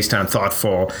information, based on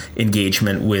thoughtful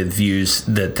engagement with views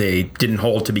that they didn't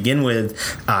hold to begin with,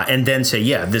 and then say,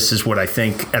 yeah, this is what I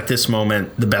think at this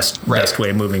moment the best way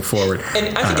of moving forward.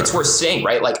 And I think it's worth saying,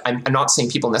 right? Like, I'm not saying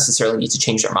people necessarily need to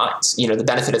change their minds. The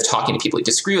benefit of talking to people you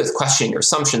disagree with, questioning your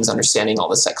assumptions, understanding all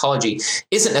this psychology,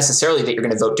 isn't necessarily that you're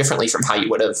going to vote differently from how you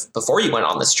would have before you went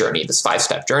on this journey, this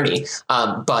 5-step journey.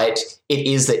 But it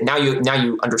is that now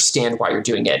you understand why you're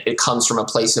doing it. It comes from a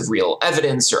place of real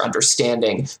evidence or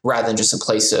understanding rather than just a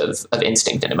place of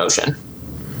instinct and emotion.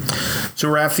 So,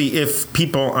 Rafi, if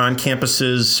people on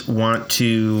campuses want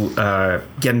to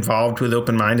get involved with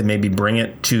Open Mind and maybe bring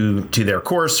it to their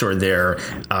course or their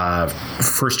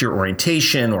first-year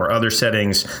orientation or other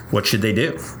settings, what should they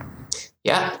do?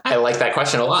 Yeah, I like that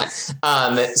question a lot.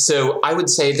 So I would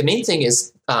say the main thing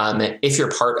is if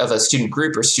you're part of a student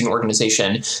group or student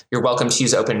organization, you're welcome to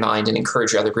use Open Mind and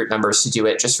encourage your other group members to do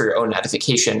it just for your own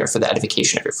edification or for the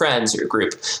edification of your friends or your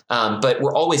group. But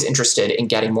we're always interested in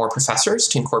getting more professors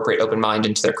to incorporate Open Mind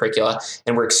into their curricula.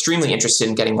 And we're extremely interested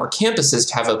in getting more campuses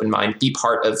to have Open Mind be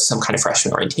part of some kind of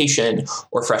freshman orientation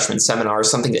or freshman seminar,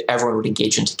 something that everyone would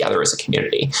engage in together as a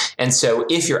community. And so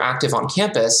if you're active on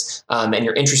campus and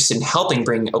you're interested in helping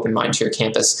bring Open Mind to your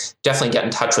campus, definitely get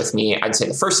in touch with me. I'd say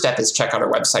the first step is check out our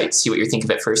website, see what you think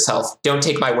of it for yourself. Don't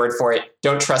take my word for it.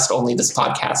 Don't trust only this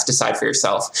podcast. Decide for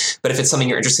yourself. But if it's something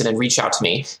you're interested in, reach out to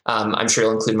me. I'm sure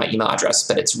you'll include my email address,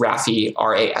 but it's Raffi,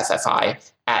 R-A-F-F-I,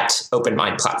 at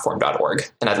openmindplatform.org.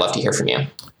 And I'd love to hear from you.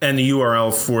 And the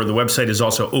URL for the website is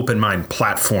also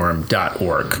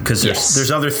openmindplatform.org, because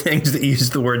there's other things that use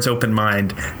the words open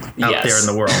mind out there in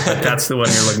the world, but that's the one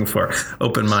you're looking for,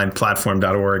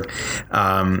 openmindplatform.org.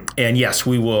 And yes,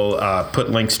 we will put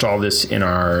links to all this in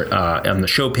our on the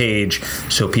show page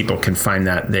so people can find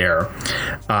that there.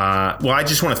 Well, I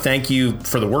just want to thank you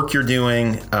for the work you're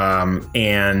doing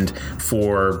and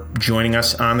for joining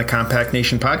us on the Compact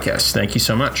Nation podcast. Thank you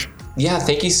so much. Yeah,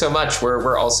 thank you so much.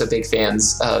 We're also big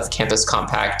fans of Campus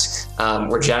Compact.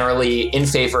 We're generally in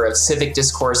favor of civic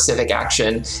discourse, civic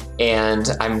action, and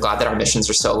I'm glad that our missions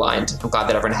are so aligned. I'm glad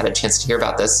that everyone had a chance to hear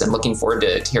about this and looking forward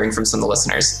to hearing from some of the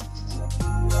listeners.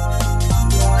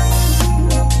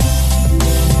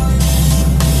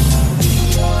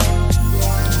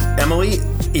 Emily,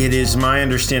 it is my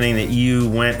understanding that you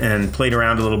went and played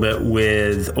around a little bit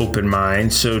with Open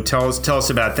Mind. So tell us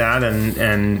about that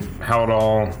and how it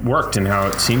all worked and how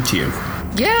it seemed to you.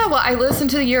 Yeah, well, I listened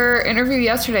to your interview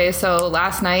yesterday. So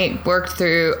last night worked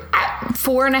through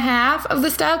 4.5 of the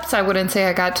steps. I wouldn't say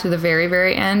I got to the very,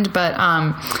 very end, but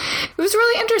it was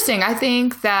really interesting. I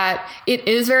think that it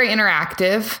is very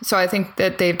interactive. So I think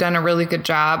that they've done a really good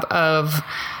job of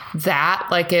that,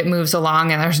 like it moves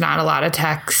along and there's not a lot of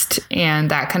text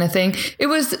and that kind of thing. It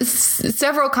was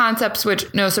several concepts,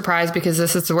 which no surprise because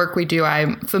this is the work we do,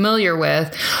 I'm familiar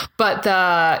with. But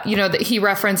he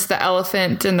referenced the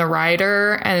elephant and the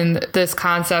rider, and this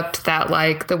concept that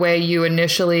like the way you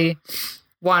initially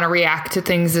want to react to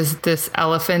things is this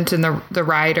elephant, and the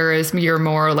rider is your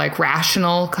more like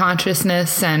rational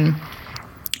consciousness, and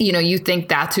you think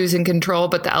that's who's in control,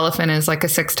 but the elephant is like a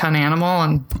 6-ton animal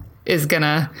and is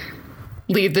gonna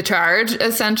lead the charge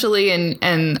essentially,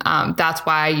 and that's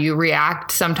why you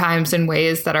react sometimes in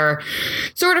ways that are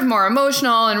sort of more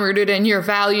emotional and rooted in your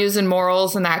values and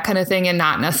morals and that kind of thing, and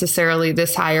not necessarily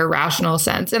this higher rational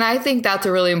sense. And I think that's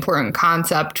a really important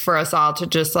concept for us all to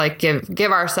just like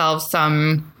give ourselves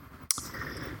some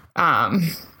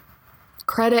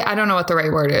credit. I don't know what the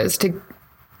right word is, to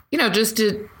just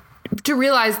to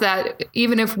realize that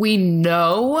even if we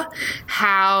know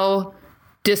how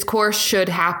discourse should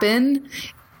happen,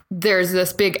 there's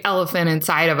this big elephant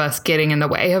inside of us getting in the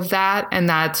way of that. And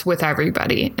that's with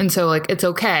everybody. And so like, it's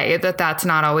okay that that's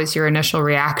not always your initial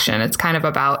reaction. It's kind of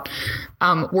about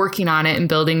working on it and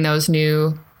building those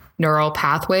new neural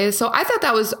pathways. So I thought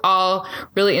that was all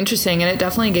really interesting, and it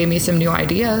definitely gave me some new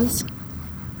ideas.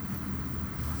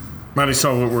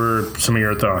 Marisol, what were some of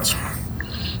your thoughts?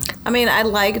 I mean, I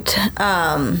liked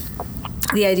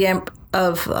the idea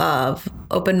of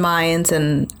open minds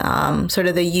and sort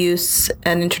of the use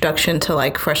and introduction to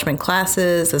like freshman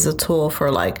classes as a tool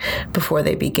for like before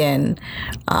they begin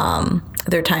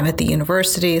their time at the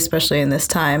university, especially in this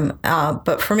time.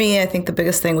 But for me, I think the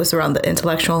biggest thing was around the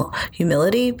intellectual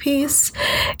humility piece,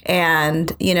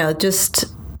 and just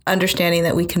understanding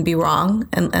that we can be wrong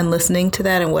and listening to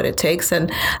that and what it takes.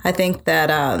 And I think that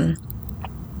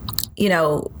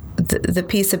the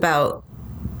piece about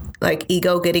like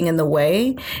ego getting in the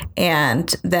way,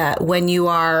 and that when you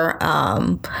are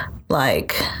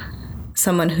like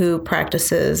someone who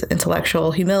practices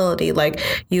intellectual humility, like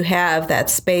you have that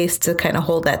space to kind of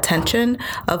hold that tension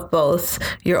of both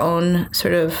your own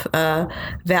sort of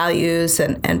values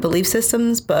and belief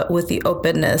systems, but with the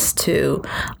openness to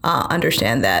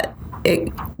understand that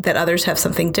that others have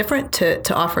something different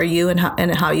to offer you and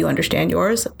how you understand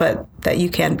yours, but that you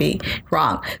can be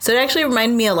wrong. So it actually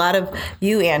reminded me a lot of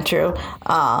you, Andrew,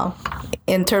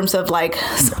 in terms of like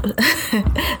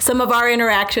some of our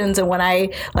interactions, and when I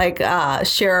like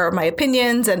share my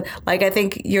opinions, and like I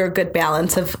think you're a good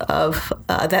balance of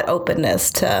that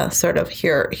openness to sort of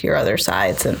hear other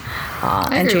sides and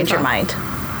change your mind.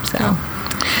 So.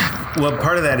 Well,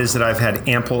 part of that is that I've had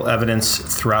ample evidence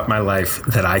throughout my life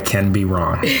that I can be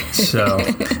wrong. So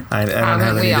I don't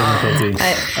have any difficulty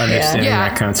understanding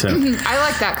that concept. I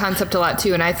like that concept a lot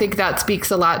too. And I think that speaks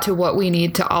a lot to what we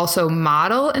need to also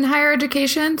model in higher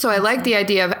education. So I like the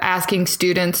idea of asking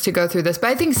students to go through this.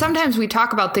 But I think sometimes we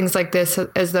talk about things like this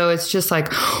as though it's just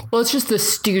like, well, it's just the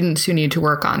students who need to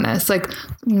work on this. Like,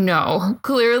 no,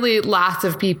 clearly lots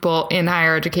of people in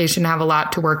higher education have a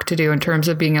lot to work to do in terms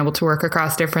of being able to work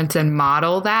across difference and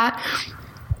model that.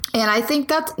 And I think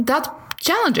that's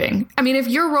challenging. I mean, if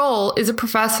your role is a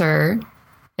professor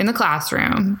in the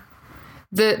classroom,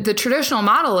 the traditional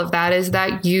model of that is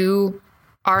that you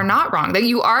are not wrong, that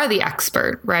you are the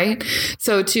expert, right?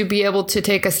 So to be able to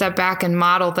take a step back and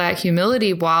model that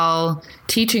humility while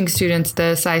teaching students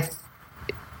this,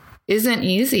 isn't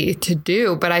easy to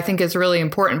do, but I think it's really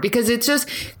important because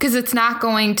it's not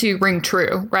going to ring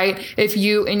true, right? If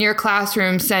you in your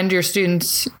classroom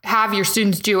have your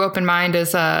students do open mind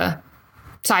as a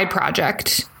side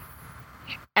project,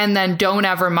 and then don't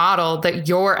ever model that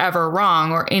you're ever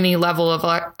wrong or any level of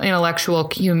intellectual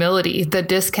humility, the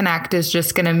disconnect is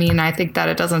just going to mean, I think, that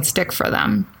it doesn't stick for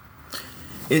them.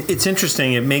 It's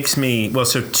interesting. It makes me,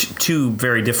 so two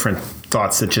very different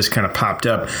thoughts that just kind of popped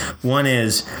up. One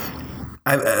is,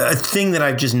 a thing that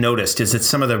I've just noticed is that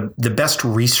some of the best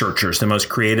researchers, the most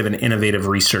creative and innovative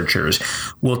researchers,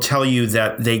 will tell you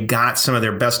that they got some of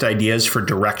their best ideas for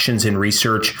directions in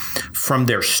research from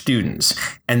their students,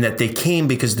 and that they came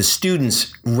because the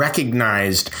students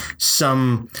recognized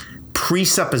some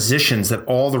presuppositions that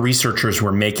all the researchers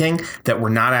were making that were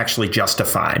not actually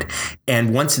justified.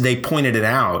 And once they pointed it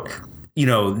out,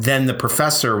 then the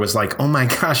professor was like, oh my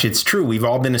gosh, it's true. We've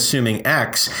all been assuming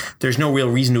X. There's no real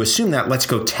reason to assume that. Let's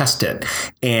go test it.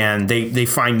 And they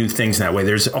find new things that way.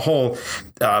 There's a whole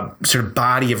sort of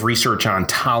body of research on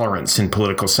tolerance in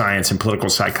political science and political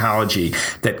psychology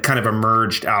that kind of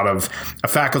emerged out of a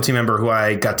faculty member who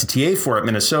I got to TA for at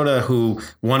Minnesota, who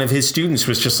one of his students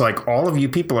was just like, all of you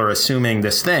people are assuming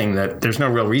this thing that there's no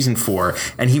real reason for.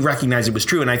 And he recognized it was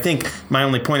true. And I think my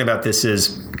only point about this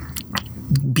is,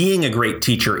 being a great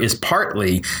teacher is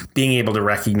partly being able to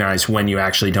recognize when you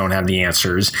actually don't have the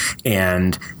answers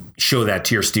and show that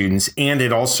to your students. And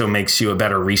it also makes you a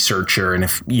better researcher. And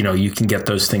if, you can get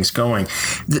those things going.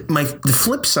 The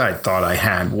flip side thought I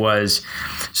had was,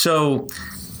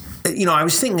 I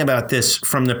was thinking about this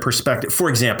from the perspective, for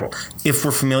example, if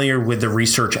we're familiar with the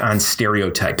research on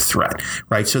stereotype threat,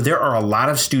 right? So there are a lot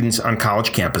of students on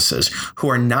college campuses who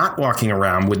are not walking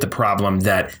around with the problem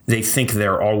that they think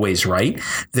they're always right.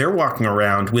 They're walking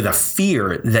around with a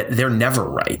fear that they're never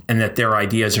right and that their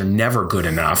ideas are never good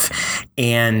enough.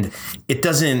 And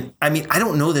I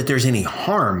don't know that there's any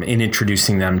harm in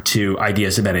introducing them to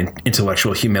ideas about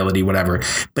intellectual humility, whatever,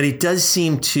 but it does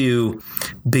seem to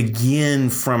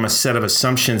begin from a set of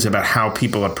assumptions about how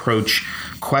people approach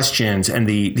questions and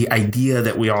the idea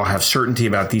that we all have certainty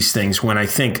about these things, when I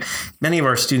think many of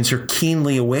our students are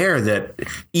keenly aware that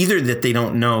either that they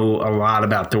don't know a lot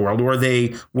about the world, or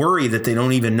they worry that they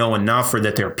don't even know enough, or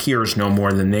that their peers know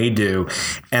more than they do.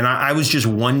 And I was just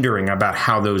wondering about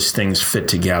how those things fit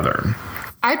together.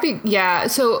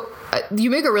 So you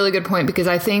make a really good point, because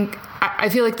I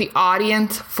feel like the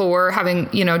audience for having,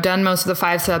 done most of the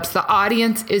 5 steps, the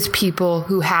audience is people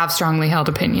who have strongly held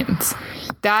opinions.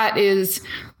 That is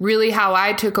really how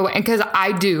I took away, and because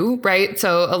I do, right?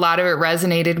 So a lot of it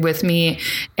resonated with me,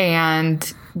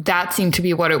 and that seemed to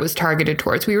be what it was targeted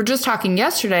towards. We were just talking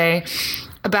yesterday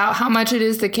about how much it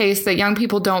is the case that young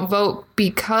people don't vote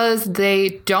because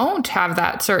they don't have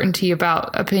that certainty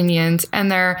about opinions,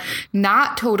 and they're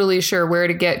not totally sure where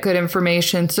to get good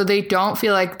information. So they don't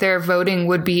feel like their voting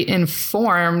would be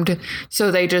informed. So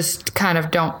they just kind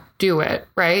of don't do it,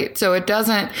 right? So it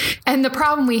doesn't. And the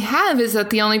problem we have is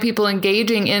that the only people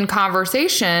engaging in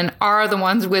conversation are the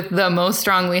ones with the most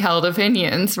strongly held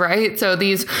opinions, right? So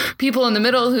these people in the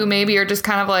middle who maybe are just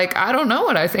kind of like, I don't know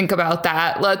what I think about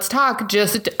that. Let's talk,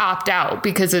 just opt out,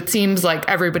 because it seems like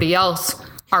everybody else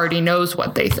already knows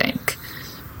what they think.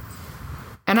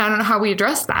 And I don't know how we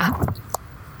address that.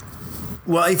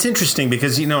 Well, it's interesting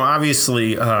because,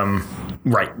 obviously,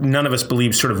 right, none of us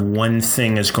believe sort of one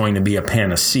thing is going to be a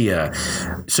panacea.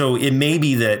 So it may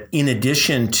be that in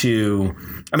addition to,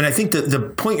 I think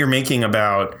the point you're making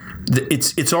about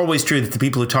it's always true that the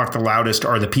people who talk the loudest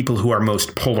are the people who are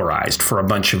most polarized for a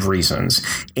bunch of reasons.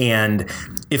 And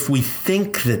if we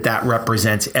think that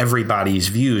represents everybody's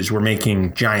views, we're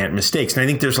making giant mistakes. And I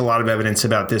think there's a lot of evidence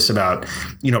about this, about,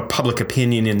 public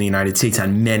opinion in the United States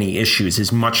on many issues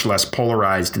is much less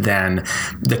polarized than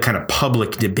the kind of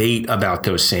public debate about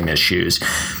those same issues.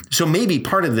 So maybe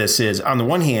part of this is, on the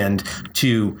one hand,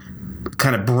 to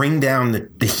kind of bring down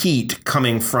the heat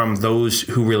coming from those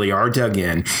who really are dug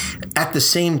in. At the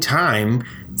same time,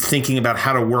 thinking about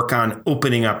how to work on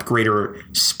opening up greater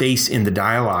space in the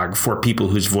dialogue for people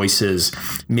whose voices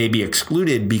may be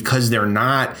excluded because they're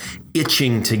not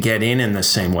itching to get in the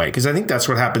same way. Because I think that's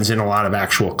what happens in a lot of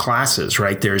actual classes,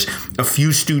 right? There's a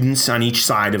few students on each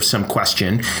side of some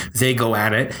question. They go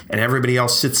at it and everybody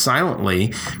else sits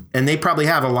silently. And they probably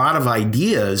have a lot of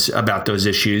ideas about those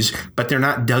issues, but they're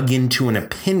not dug into an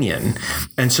opinion.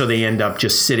 And so they end up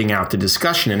just sitting out the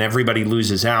discussion, and everybody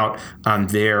loses out on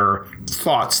their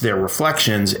thoughts, their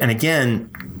reflections. And again,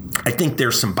 I think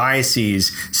there's some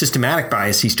biases, systematic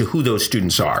biases to who those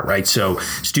students are, right? So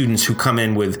students who come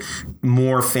in with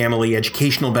more family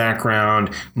educational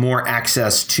background, more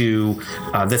access to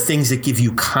the things that give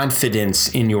you confidence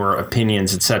in your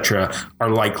opinions, et cetera, are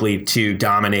likely to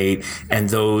dominate. And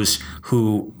those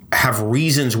who have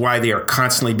reasons why they are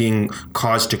constantly being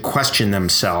caused to question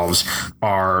themselves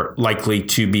are likely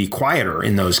to be quieter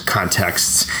in those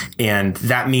contexts. And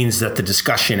that means that the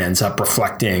discussion ends up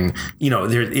reflecting,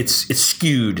 it's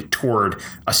skewed toward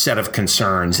a set of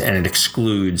concerns, and it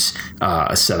excludes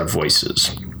a set of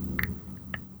voices.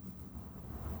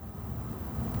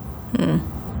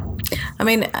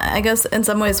 I guess in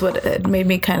some ways what it made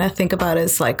me kind of think about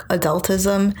is like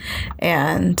adultism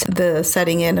and the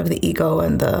setting in of the ego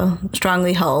and the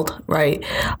strongly held, right,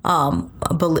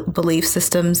 belief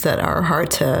systems that are hard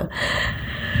to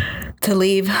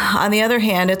leave. On the other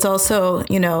hand, it's also,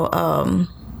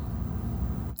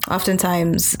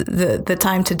 oftentimes the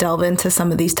time to delve into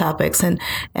some of these topics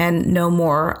and know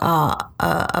more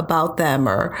about them,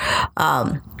 or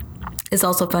is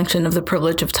also a function of the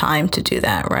privilege of time to do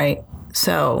that, right?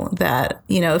 So that,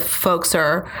 if folks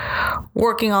are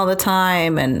working all the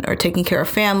time and are taking care of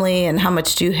family, and how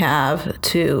much do you have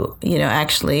to,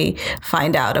 actually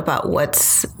find out about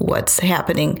what's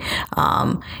happening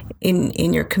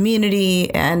in your community,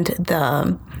 and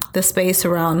the the space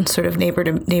around sort of neighbor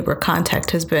to neighbor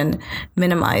contact has been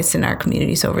minimized in our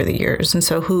communities over the years. And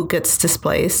so who gets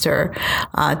displaced or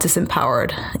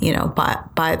disempowered,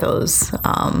 by those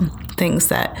things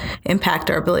that impact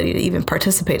our ability to even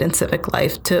participate in civic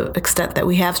life to the extent that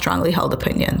we have strongly held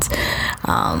opinions.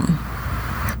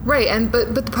 Right.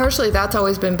 But partially that's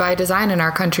always been by design in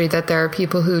our country, that there are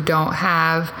people who don't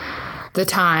have the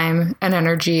time and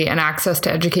energy and access to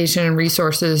education and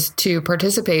resources to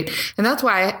participate. And that's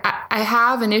why I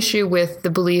have an issue with the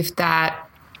belief that,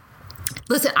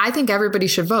 listen, I think everybody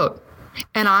should vote.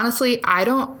 And honestly, I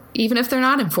don't, even if they're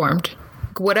not informed,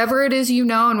 whatever it is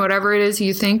and whatever it is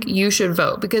you think, you should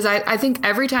vote. Because I think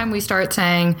every time we start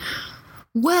saying,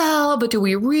 well, but do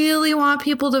we really want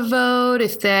people to vote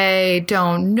if they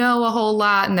don't know a whole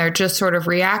lot and they're just sort of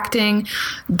reacting?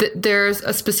 There's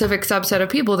a specific subset of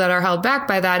people that are held back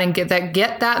by that and get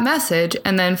that message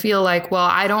and then feel like, well,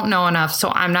 I don't know enough,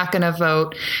 so I'm not going to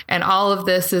vote. And all of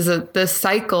this is this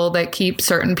cycle that keeps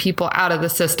certain people out of the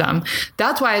system.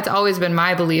 That's why it's always been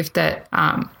my belief that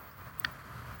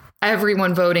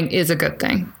everyone voting is a good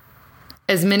thing.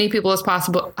 As many people as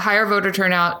possible, higher voter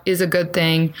turnout is a good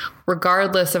thing,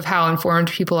 regardless of how informed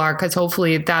people are, because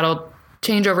hopefully that'll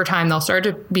change over time. They'll start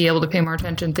to be able to pay more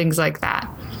attention, things like that.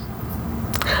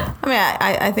 I mean,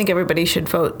 I think everybody should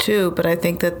vote too, but I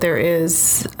think that there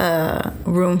is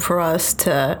room for us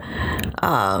to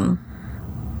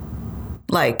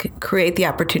create the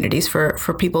opportunities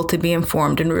for people to be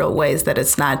informed in real ways, that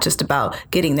it's not just about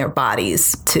getting their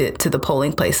bodies to the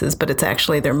polling places, but it's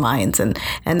actually their minds and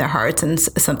their hearts, and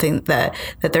something that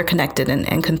they're connected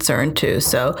and concerned to.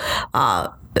 So,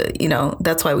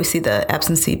 that's why we see the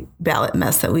absentee ballot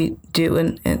mess that we do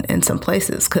in some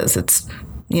places, because it's,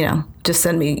 just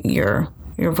send me your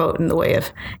vote in the way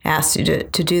of asked you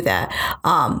to do that.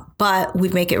 But we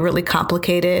make it really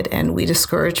complicated and we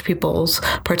discourage people's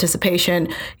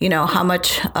participation. How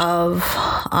much of,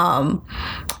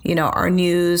 our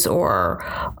news or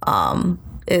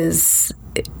is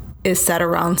set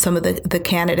around some of the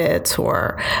candidates,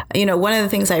 or, one of the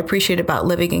things I appreciate about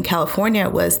living in California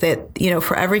was that,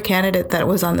 for every candidate that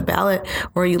was on the ballot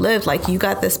where you lived, you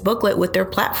got this booklet with their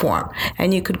platform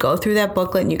and you could go through that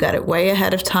booklet and you got it way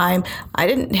ahead of time. I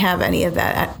didn't have any of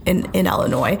that in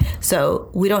Illinois.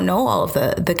 So we don't know all of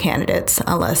the candidates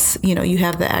unless, you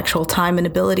have the actual time and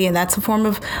ability. And that's a form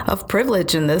of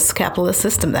privilege in this capitalist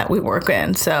system that we work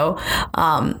in. So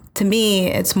to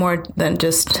me, it's more than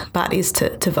just bodies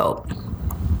to vote.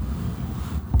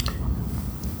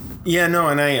 Yeah, no,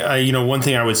 and I one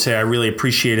thing I would say I really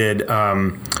appreciated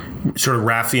sort of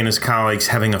Rafi and his colleagues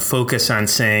having a focus on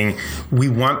saying we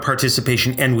want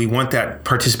participation, and we want that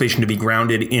participation to be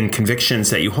grounded in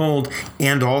convictions that you hold,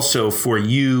 and also for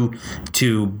you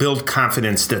to build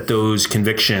confidence that those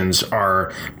convictions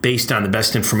are based on the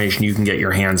best information you can get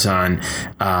your hands on.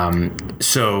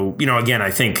 So, again, I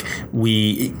think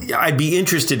I'd be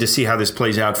interested to see how this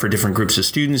plays out for different groups of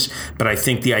students, but I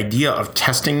think the idea of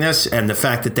testing this and the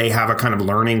fact that they have a kind of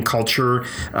learning culture,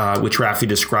 which Rafi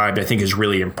described, I think is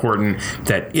really important.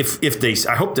 That if they,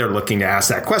 I hope they're looking to ask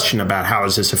that question about how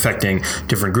is this affecting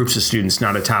different groups of students,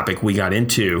 not a topic we got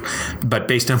into, but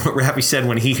based on what Rafi said,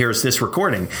 when he hears this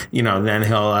recording, then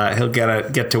he'll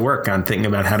get to work on thinking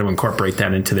about how to incorporate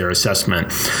that into their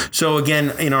assessment. So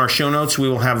again, in our show notes, we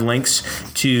will have links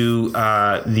to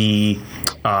the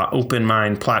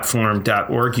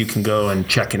openmindplatform.org. You can go and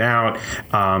check it out.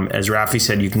 As Rafi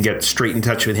said, you can get straight in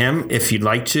touch with him if you'd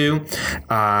like to.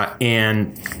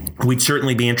 And we'd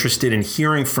certainly be interested in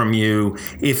hearing from you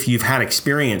if you've had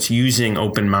experience using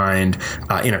Open Mind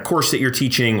in a course that you're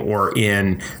teaching, or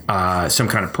in some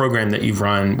kind of program that you've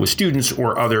run with students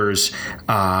or others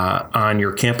on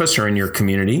your campus or in your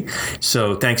community.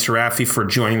 So thanks to Rafi for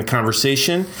joining the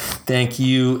conversation. Thank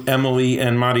you, Emily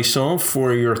and Marisol,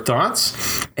 for your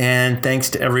thoughts. And thanks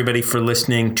to everybody for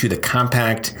listening to the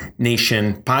Compact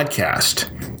Nation podcast.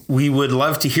 We would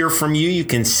love to hear from you. You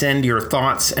can send your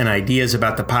thoughts and ideas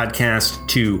about the podcast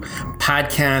to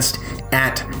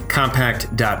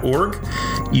podcast@compact.org.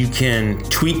 You can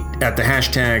tweet at the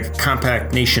hashtag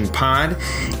CompactNationPod,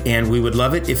 and we would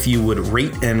love it if you would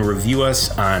rate and review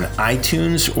us on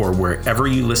iTunes or wherever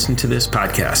you listen to this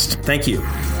podcast. Thank you.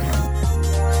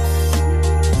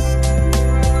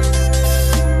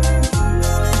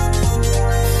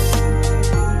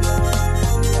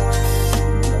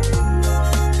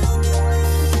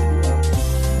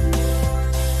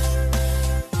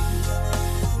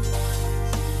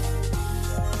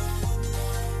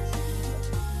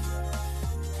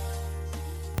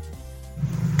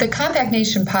 The Compact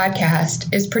Nation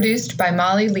podcast is produced by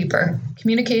Molly Leeper,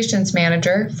 Communications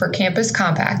Manager for Campus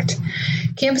Compact.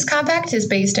 Campus Compact is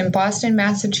based in Boston,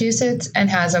 Massachusetts, and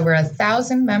has over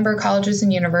 1,000 member colleges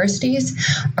and universities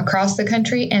across the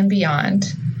country and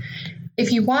beyond.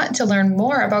 If you want to learn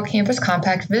more about Campus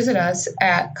Compact, visit us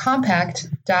at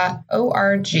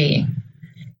compact.org.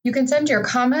 You can send your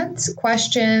comments,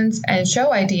 questions, and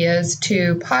show ideas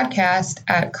to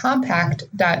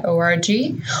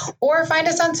podcast@compact.org or find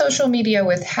us on social media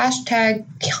with hashtag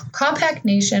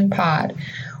CompactNationPod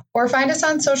or find us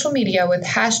on social media with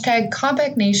hashtag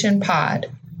CompactNationPod.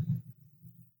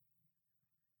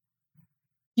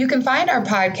 You can find our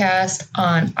podcast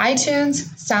on iTunes,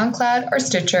 SoundCloud, or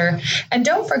Stitcher, and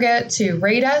don't forget to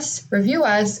rate us, review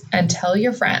us, and tell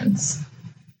your friends.